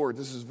on the Lord.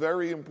 This is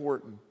very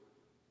important.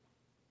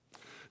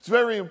 It's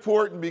very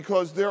important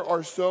because there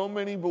are so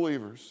many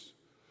believers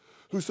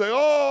who say,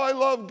 oh, I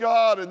love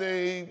God, and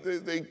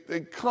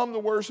they come to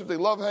worship, they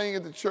love hanging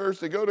at the church,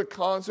 they go to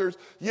concerts.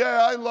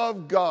 Yeah, I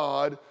love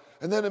God.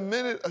 And then the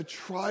minute a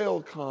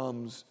trial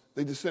comes,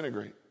 they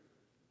disintegrate.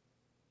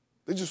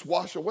 They just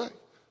wash away.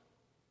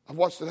 I've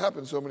watched it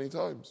happen so many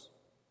times.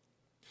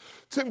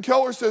 Tim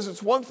Keller says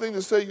it's one thing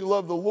to say you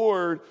love the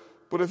Lord,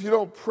 but if you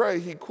don't pray,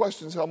 he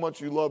questions how much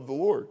you love the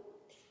Lord.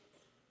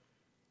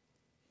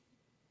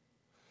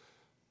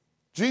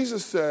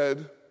 Jesus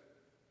said,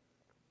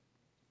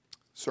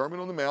 Sermon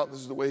on the Mount,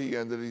 this is the way he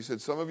ended it. He said,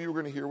 some of you are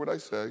going to hear what I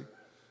say, and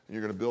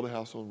you're going to build a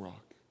house on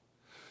rock.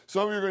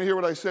 Some of you are going to hear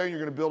what I say, and you're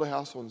going to build a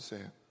house on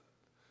sand.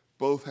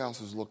 Both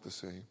houses look the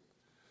same.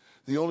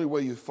 The only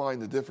way you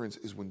find the difference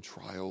is when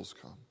trials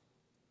come.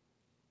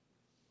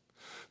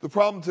 The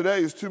problem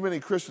today is too many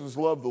Christians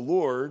love the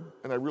Lord,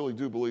 and I really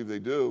do believe they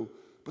do,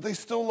 but they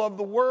still love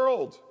the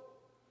world.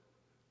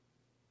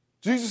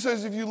 Jesus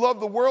says if you love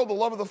the world, the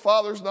love of the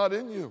Father is not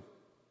in you.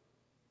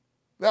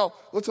 Now,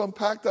 let's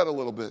unpack that a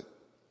little bit.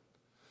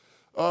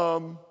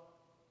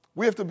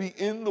 We have to be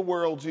in the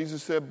world,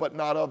 Jesus said, but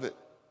not of it.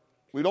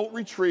 We don't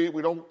retreat.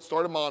 We don't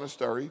start a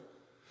monastery.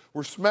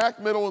 We're smack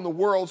middle in the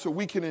world so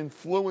we can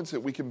influence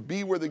it. We can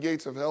be where the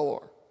gates of hell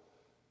are.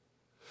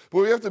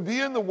 But we have to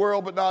be in the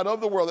world, but not of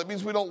the world. That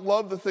means we don't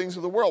love the things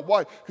of the world.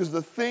 Why? Because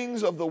the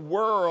things of the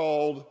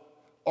world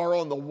are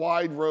on the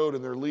wide road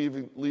and they're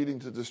leading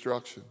to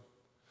destruction.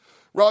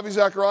 Ravi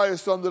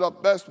Zacharias summed it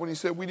up best when he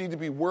said we need to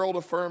be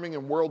world-affirming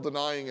and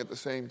world-denying at the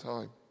same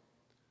time.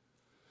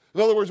 In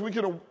other words, we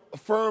can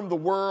affirm the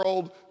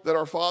world that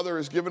our Father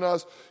has given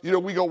us. You know,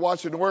 we go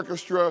watch an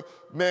orchestra.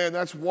 Man,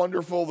 that's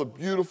wonderful. The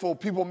beautiful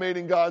people made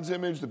in God's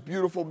image, the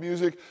beautiful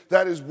music,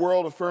 that is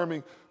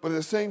world-affirming. But at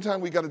the same time,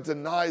 we got to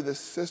deny the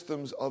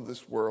systems of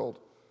this world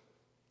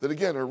that,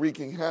 again, are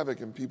wreaking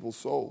havoc in people's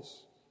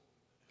souls.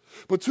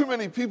 But too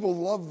many people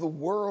love the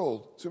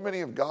world, too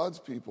many of God's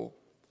people.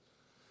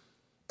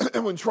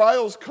 And when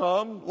trials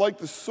come, like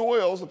the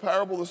soils, the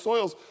parable of the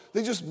soils,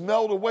 they just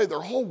melt away.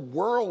 Their whole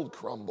world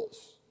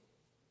crumbles.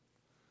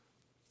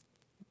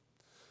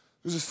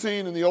 There's a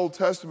scene in the Old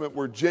Testament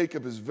where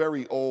Jacob is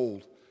very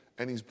old,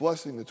 and he's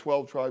blessing the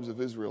 12 tribes of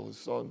Israel, his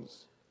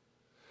sons.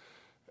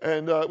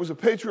 And it was a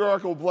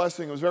patriarchal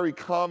blessing. It was very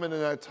common in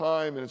that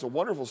time, and it's a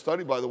wonderful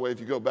study, by the way, if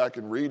you go back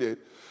and read it,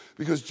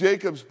 because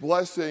Jacob's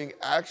blessing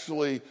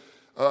actually,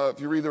 if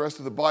you read the rest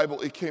of the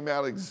Bible, it came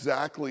out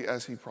exactly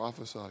as he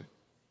prophesied.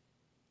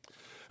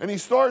 And he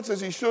starts,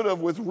 as he should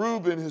have, with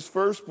Reuben, his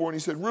firstborn. He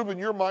said, Reuben,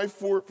 you're my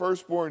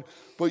firstborn,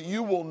 but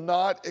you will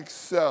not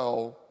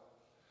excel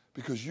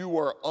because you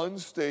are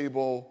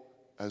unstable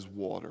as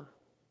water.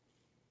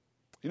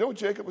 You know what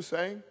Jacob was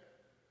saying?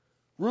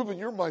 Reuben,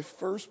 you're my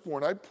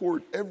firstborn. I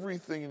poured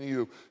everything into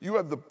you. You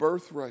have the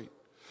birthright.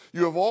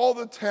 You have all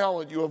the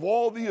talent. You have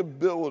all the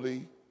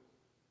ability,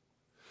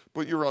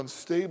 but you're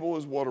unstable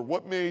as water.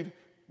 What made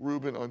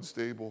Reuben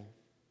unstable?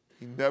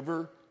 He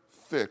never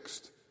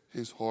fixed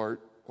his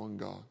heart on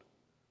God.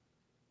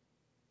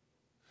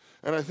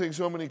 And I think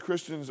so many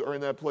Christians are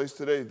in that place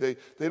today.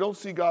 They don't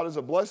see God as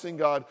a blessing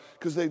God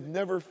because they've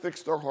never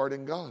fixed their heart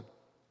in God.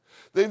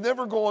 They've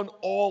never gone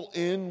all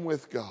in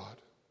with God.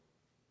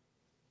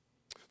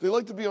 They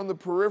like to be on the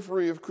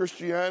periphery of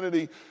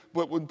Christianity,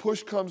 but when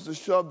push comes to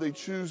shove, they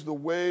choose the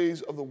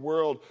ways of the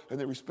world, and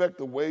they respect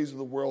the ways of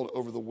the world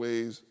over the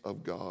ways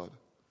of God.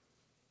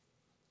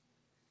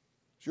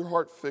 Is your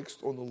heart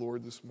fixed on the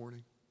Lord this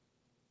morning?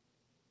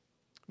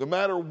 No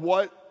matter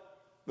what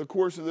the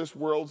course of this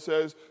world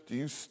says, do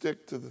you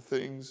stick to the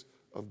things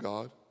of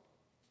God?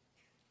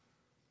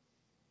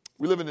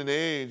 We live in an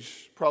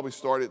age, probably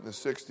started in the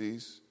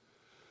 60s,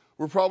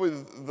 where probably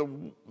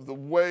the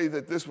way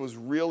that this was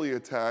really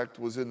attacked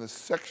was in the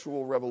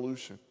sexual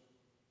revolution.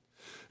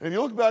 And if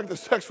you look back at the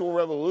sexual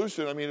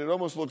revolution, I mean, it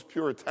almost looks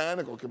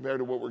puritanical compared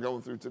to what we're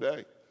going through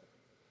today.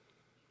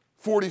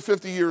 40,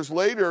 50 years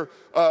later,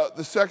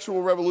 the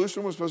sexual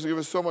revolution was supposed to give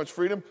us so much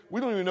freedom, we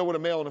don't even know what a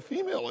male and a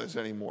female is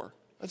anymore.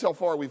 That's how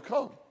far we've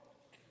come.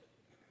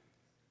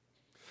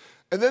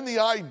 And then the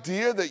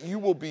idea that you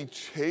will be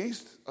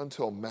chaste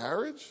until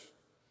marriage,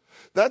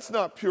 that's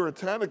not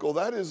puritanical.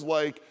 That is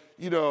like,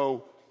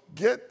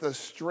 get the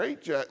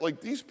straitjacket.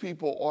 Like, these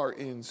people are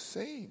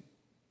insane.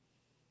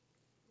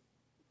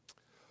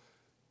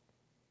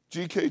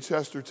 G.K.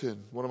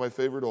 Chesterton, one of my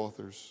favorite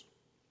authors,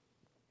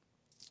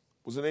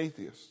 was an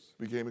atheist,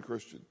 became a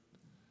Christian.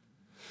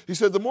 He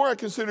said, the more I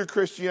considered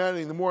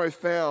Christianity, the more I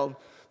found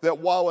that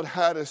while it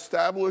had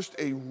established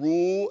a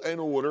rule and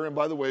order, and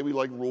by the way, we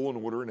like rule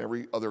and order in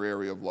every other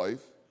area of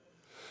life,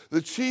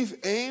 the chief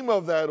aim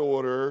of that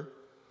order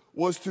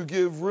was to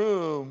give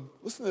room,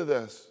 listen to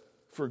this,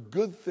 for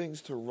good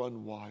things to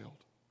run wild.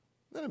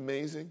 Isn't that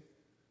amazing?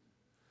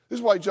 This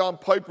is why John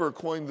Piper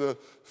coined the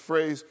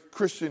phrase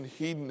Christian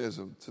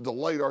hedonism, to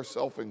delight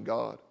ourselves in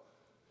God.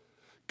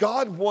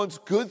 God wants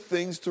good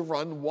things to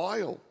run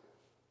wild.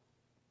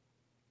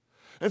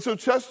 And so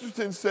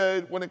Chesterton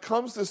said, when it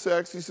comes to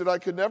sex, he said, I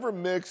could never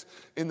mix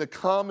in the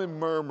common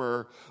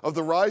murmur of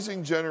the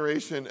rising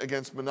generation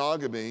against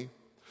monogamy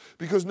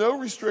because no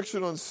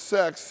restriction on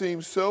sex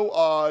seems so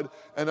odd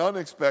and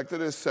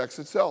unexpected as sex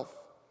itself.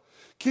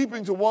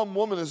 Keeping to one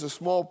woman is a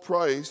small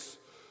price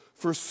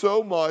for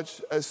so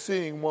much as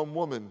seeing one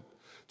woman.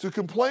 To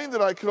complain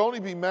that I could only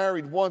be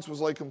married once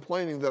was like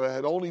complaining that I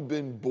had only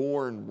been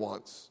born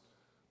once.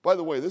 By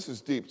the way, this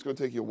is deep. It's going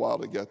to take you a while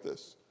to get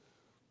this.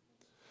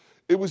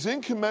 It was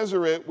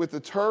incommensurate with the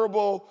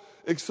terrible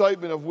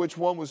excitement of which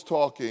one was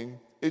talking.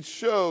 It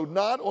showed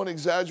not on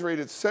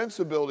exaggerated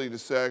sensibility to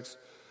sex,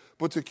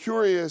 but to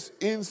curious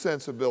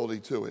insensibility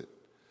to it.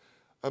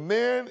 A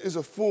man is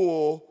a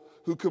fool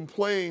who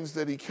complains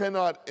that he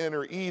cannot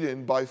enter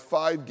Eden by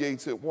 5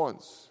 gates at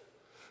once.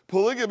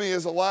 Polygamy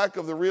is a lack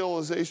of the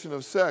realization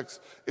of sex.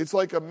 It's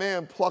like a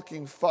man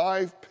plucking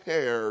 5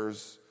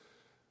 pears,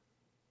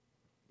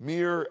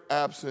 mere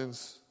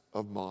absence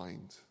of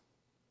mind.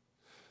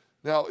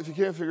 Now, if you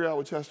can't figure out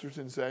what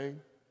Chesterton's saying,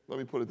 let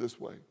me put it this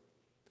way.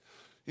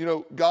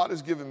 God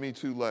has given me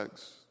 2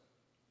 legs.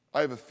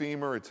 I have a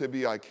femur, a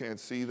tibia, I can't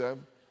see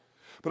them.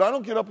 But I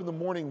don't get up in the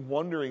morning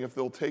wondering if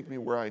they'll take me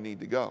where I need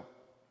to go,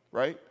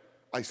 right?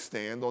 I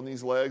stand on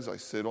these legs, I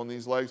sit on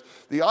these legs.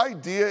 The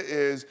idea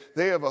is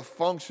they have a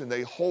function,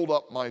 they hold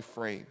up my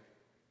frame.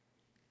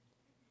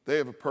 They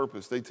have a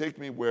purpose, they take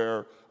me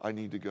where I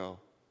need to go.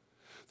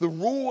 The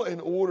rule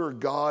and order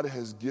God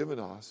has given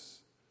us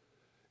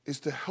is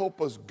to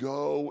help us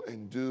go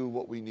and do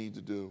what we need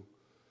to do.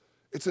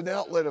 It's an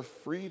outlet of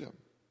freedom.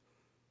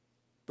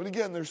 But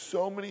again, there's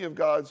so many of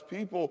God's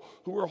people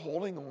who are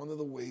holding on to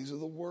the ways of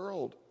the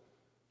world,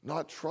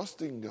 not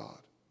trusting God.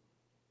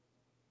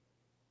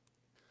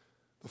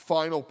 The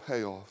final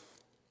payoff,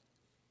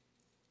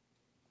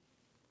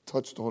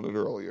 touched on it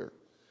earlier.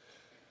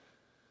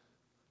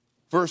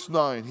 Verse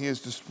 9, he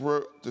is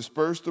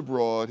dispersed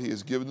abroad, he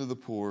is given to the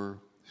poor,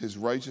 his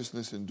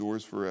righteousness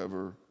endures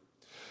forever.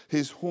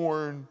 His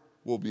horn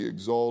will be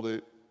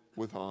exalted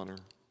with honor.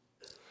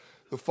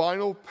 The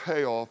final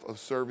payoff of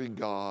serving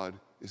God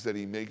is that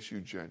he makes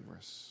you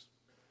generous.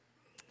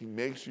 He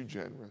makes you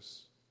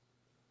generous.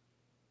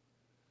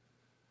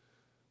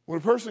 When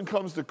a person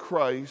comes to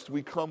Christ,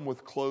 we come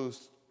with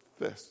closed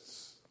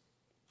fists.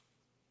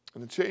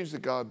 And the change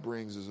that God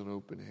brings is an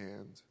open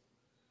hand.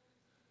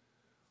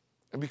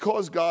 And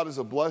because God is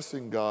a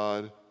blessing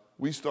God,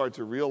 we start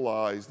to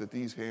realize that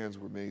these hands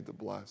were made to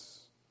bless.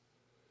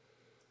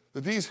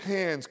 That these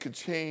hands could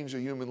change a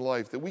human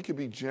life, that we could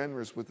be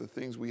generous with the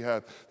things we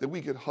have, that we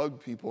could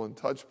hug people and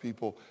touch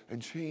people and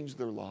change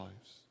their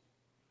lives.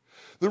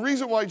 The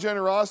reason why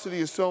generosity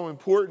is so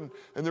important,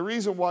 and the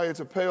reason why it's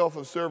a payoff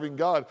of serving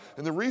God,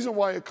 and the reason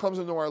why it comes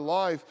into our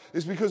life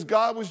is because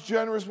God was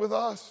generous with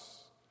us.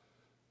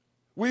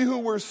 We who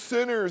were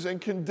sinners and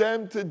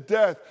condemned to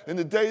death, in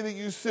the day that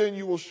you sin,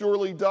 you will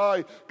surely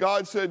die.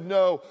 God said,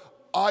 no,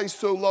 I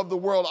so love the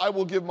world, I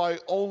will give my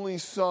only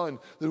Son,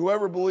 that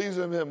whoever believes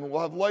in him will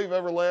have life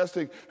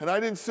everlasting. And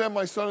I didn't send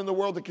my Son in the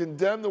world to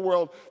condemn the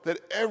world, that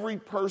every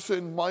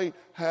person might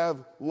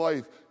have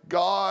life.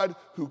 God,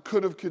 who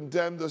could have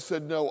condemned us,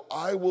 said, no,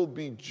 I will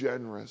be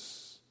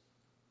generous.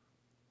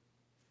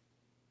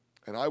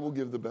 And I will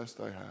give the best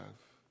I have.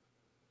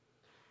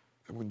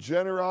 And when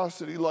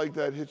generosity like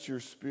that hits your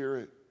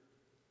spirit,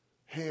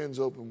 hands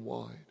open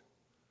wide.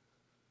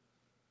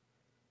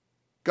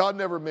 God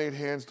never made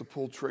hands to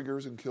pull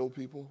triggers and kill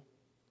people.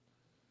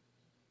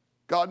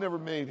 God never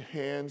made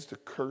hands to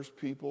curse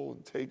people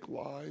and take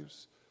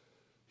lives.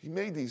 He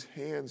made these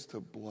hands to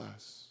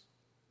bless.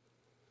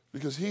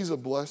 Because he's a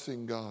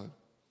blessing God.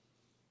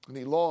 And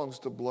he longs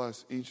to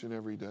bless each and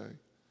every day.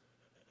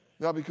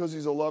 Now, because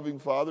he's a loving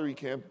father, he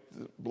can't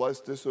bless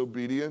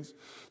disobedience.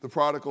 The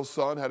prodigal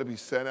son had to be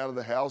sent out of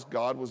the house.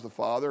 God was the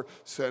father,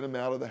 sent him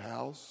out of the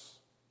house.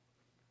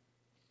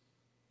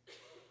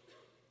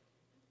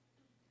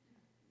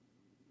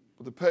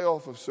 But the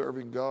payoff of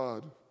serving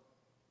God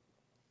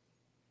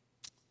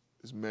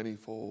is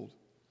manyfold.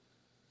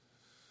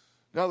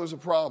 Now, there's a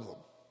problem.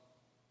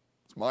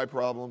 It's my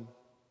problem.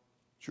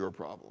 It's your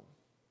problem.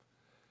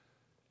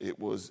 It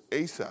was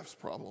Asaph's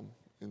problem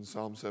in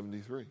Psalm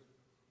 73.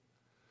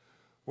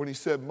 When he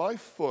said, my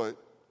foot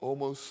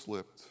almost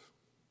slipped.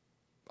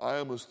 I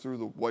almost threw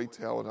the white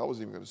towel and I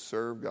wasn't even going to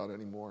serve God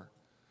anymore.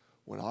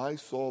 When I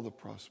saw the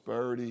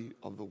prosperity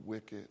of the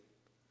wicked,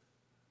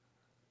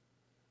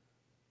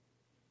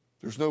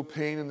 there's no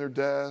pain in their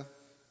death.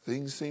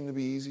 Things seem to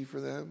be easy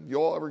for them.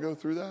 You all ever go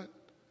through that?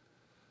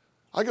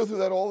 I go through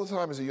that all the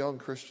time as a young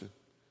Christian.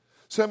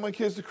 Send my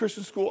kids to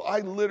Christian school. I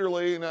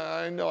literally, and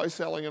I know I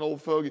sound like an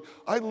old fogey,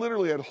 I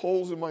literally had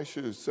holes in my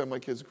shoes to send my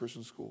kids to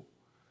Christian school.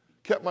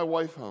 Kept my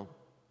wife home.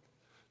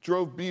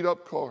 Drove beat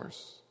up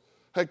cars.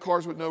 Had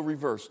cars with no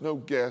reverse, no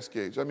gas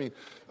gauge. I mean,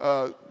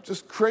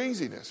 just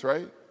craziness,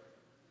 right?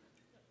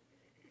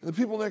 And the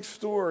people next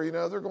door,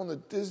 they're going to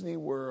Disney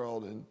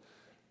World and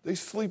they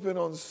sleep in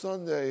on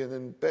Sunday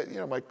and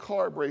then, my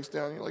car breaks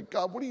down. And you're like,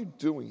 God, what are you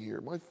doing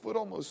here? My foot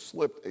almost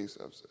slipped,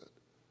 Asaph said.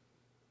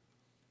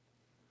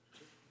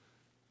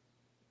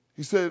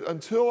 He said,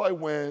 until I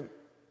went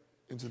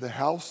into the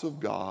house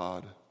of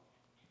God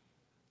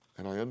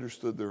and I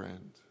understood their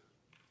end.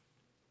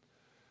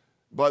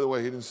 By the way,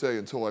 he didn't say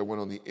until I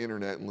went on the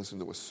internet and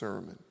listened to a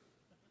sermon.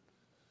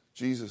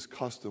 Jesus'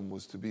 custom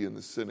was to be in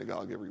the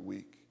synagogue every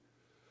week.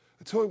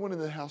 Until I went in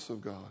the house of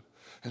God.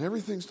 And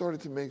everything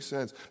started to make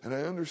sense. And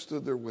I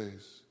understood their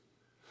ways.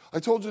 I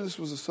told you this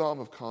was a psalm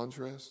of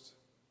contrast.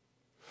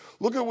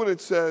 Look at what it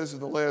says in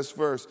the last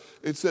verse.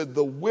 It said,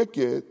 the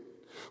wicked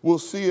will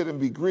see it and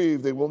be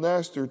grieved. They will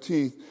gnash their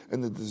teeth.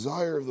 And the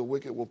desire of the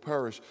wicked will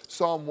perish.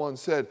 Psalm 1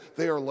 said,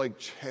 they are like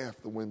chaff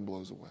the wind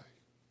blows away.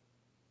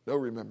 No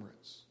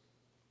remembrance.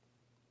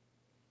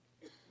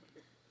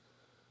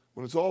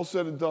 When it's all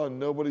said and done,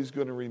 nobody's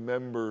going to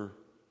remember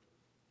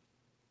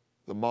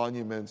the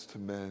monuments to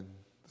men,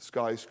 the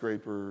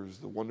skyscrapers,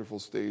 the wonderful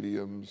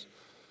stadiums.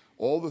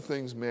 All the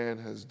things man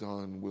has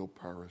done will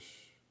perish.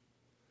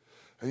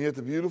 And yet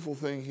the beautiful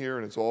thing here,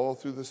 and it's all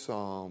through the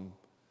psalm,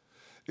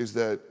 is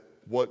that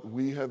what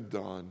we have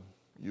done,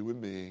 you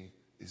and me,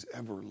 is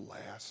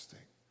everlasting.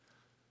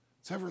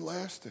 It's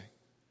everlasting.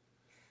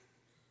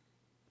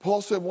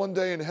 Paul said one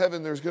day in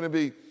heaven there's going to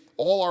be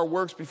all our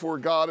works before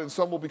God, and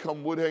some will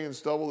become wood, hay, and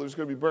stubble. There's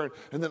going to be burned.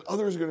 And then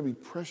others are going to be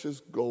precious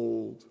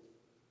gold.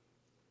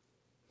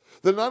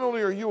 That not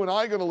only are you and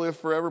I going to live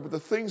forever, but the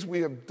things we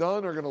have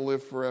done are going to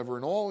live forever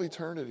in all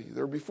eternity.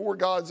 They're before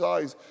God's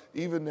eyes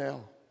even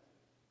now.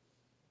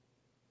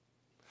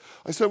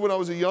 I said when I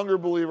was a younger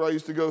believer, I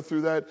used to go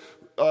through that.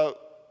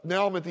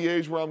 Now I'm at the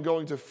age where I'm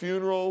going to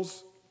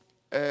funerals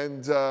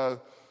and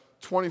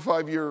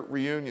 25-year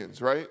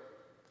reunions, right?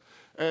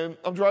 And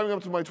I'm driving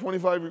up to my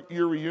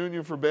 25-year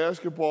reunion for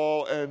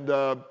basketball, and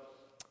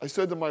I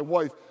said to my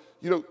wife,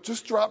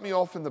 just drop me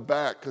off in the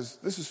back, because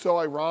this is so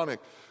ironic.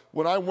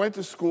 When I went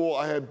to school,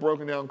 I had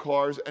broken down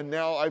cars, and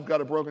now I've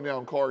got a broken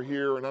down car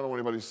here, and I don't want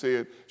anybody to see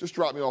it. Just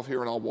drop me off here,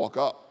 and I'll walk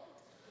up.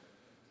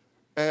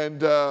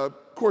 And,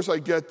 of course, I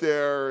get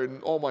there,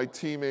 and all my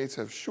teammates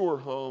have sure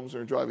homes,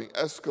 and they're driving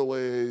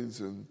Escalades.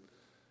 And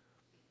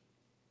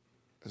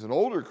as an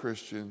older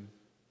Christian,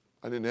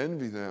 I didn't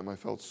envy them. I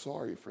felt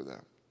sorry for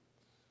them.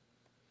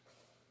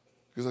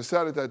 Because I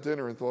sat at that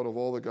dinner and thought of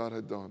all that God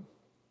had done.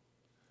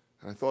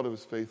 And I thought of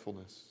his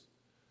faithfulness.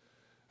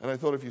 And I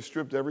thought if you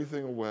stripped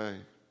everything away,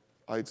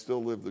 I'd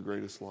still live the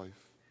greatest life.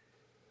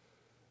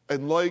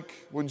 And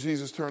like when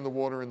Jesus turned the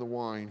water into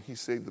wine, he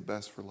saved the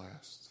best for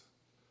last.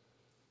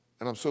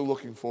 And I'm so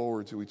looking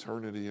forward to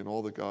eternity and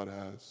all that God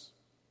has.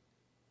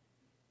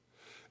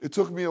 It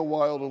took me a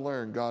while to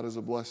learn God is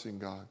a blessing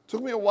God. It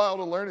took me a while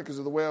to learn it because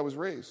of the way I was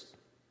raised.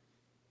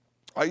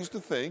 I used to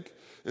think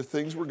if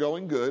things were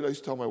going good, I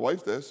used to tell my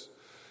wife this,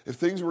 if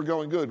things were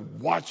going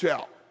good, watch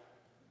out.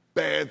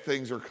 Bad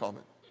things are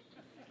coming.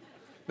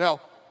 Now,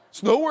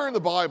 it's nowhere in the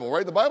Bible,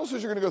 right? The Bible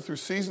says you're going to go through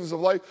seasons of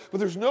life, but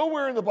there's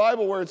nowhere in the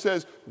Bible where it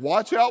says,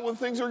 watch out when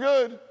things are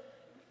good.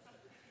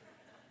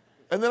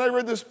 And then I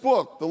read this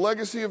book, The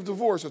Legacy of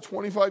Divorce, a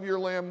 25-year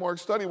landmark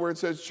study where it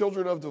says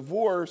children of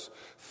divorce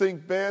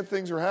think bad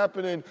things are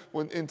happening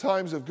in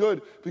times of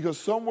good because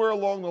somewhere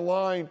along the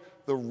line,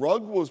 the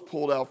rug was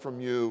pulled out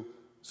from you.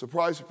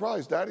 Surprise,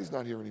 surprise, daddy's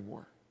not here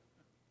anymore.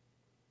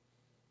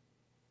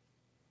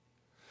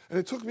 And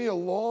it took me a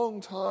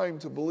long time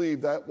to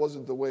believe that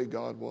wasn't the way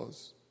God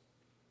was.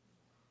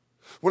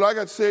 When I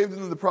got saved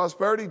into the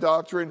prosperity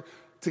doctrine,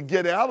 to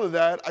get out of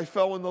that, I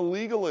fell into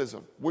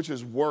legalism, which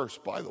is worse,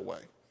 by the way.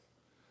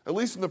 At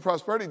least in the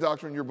prosperity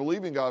doctrine, you're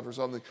believing God for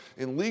something.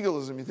 In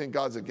legalism, you think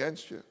God's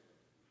against you.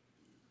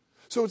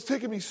 So it's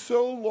taken me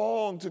so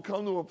long to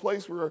come to a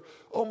place where,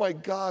 oh my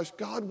gosh,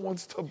 God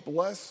wants to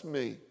bless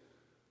me.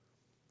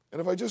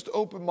 And if I just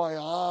open my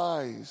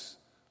eyes,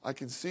 I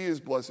can see his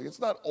blessing. It's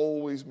not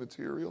always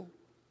material.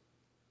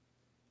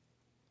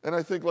 And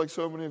I think like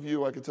so many of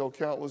you, I could tell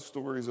countless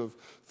stories of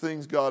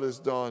things God has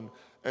done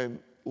and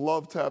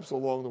love taps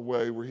along the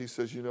way where he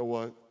says, you know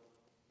what?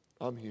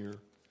 I'm here.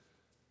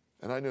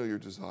 And I know your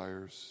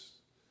desires.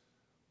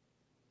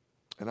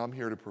 And I'm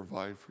here to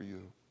provide for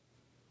you.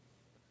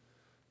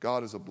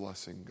 God is a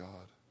blessing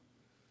God.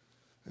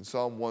 And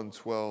Psalm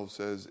 112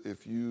 says,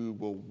 if you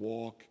will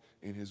walk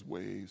in his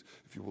ways,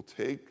 if you will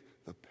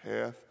take the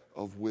path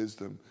of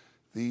wisdom,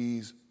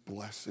 these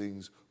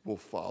blessings will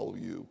follow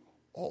you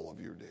all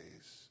of your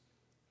days.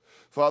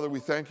 Father, we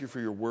thank you for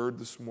your word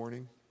this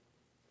morning.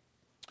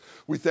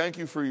 We thank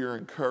you for your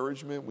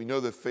encouragement. We know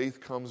that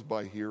faith comes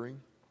by hearing.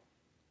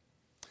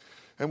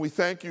 And we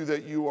thank you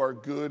that you are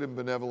good and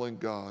benevolent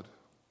God,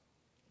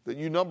 that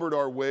you numbered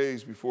our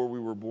ways before we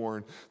were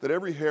born, that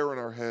every hair on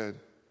our head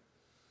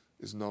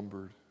is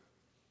numbered.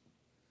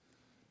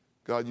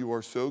 God, you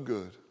are so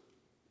good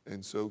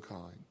and so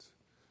kind.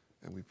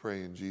 And we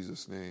pray in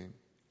Jesus' name,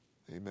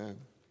 amen.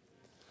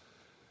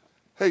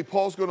 Hey,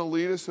 Paul's going to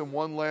lead us in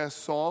one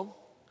last song.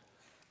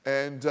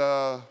 And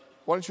why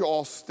don't you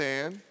all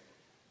stand?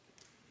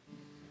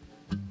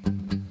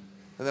 And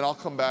then I'll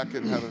come back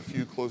and have a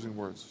few closing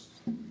words.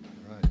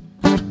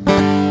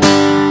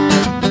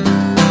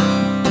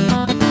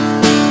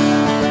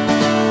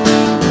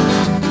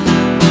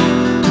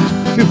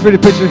 Feel free to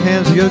put your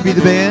hands together, be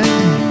the band.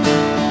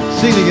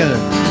 Sing together.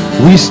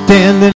 We stand in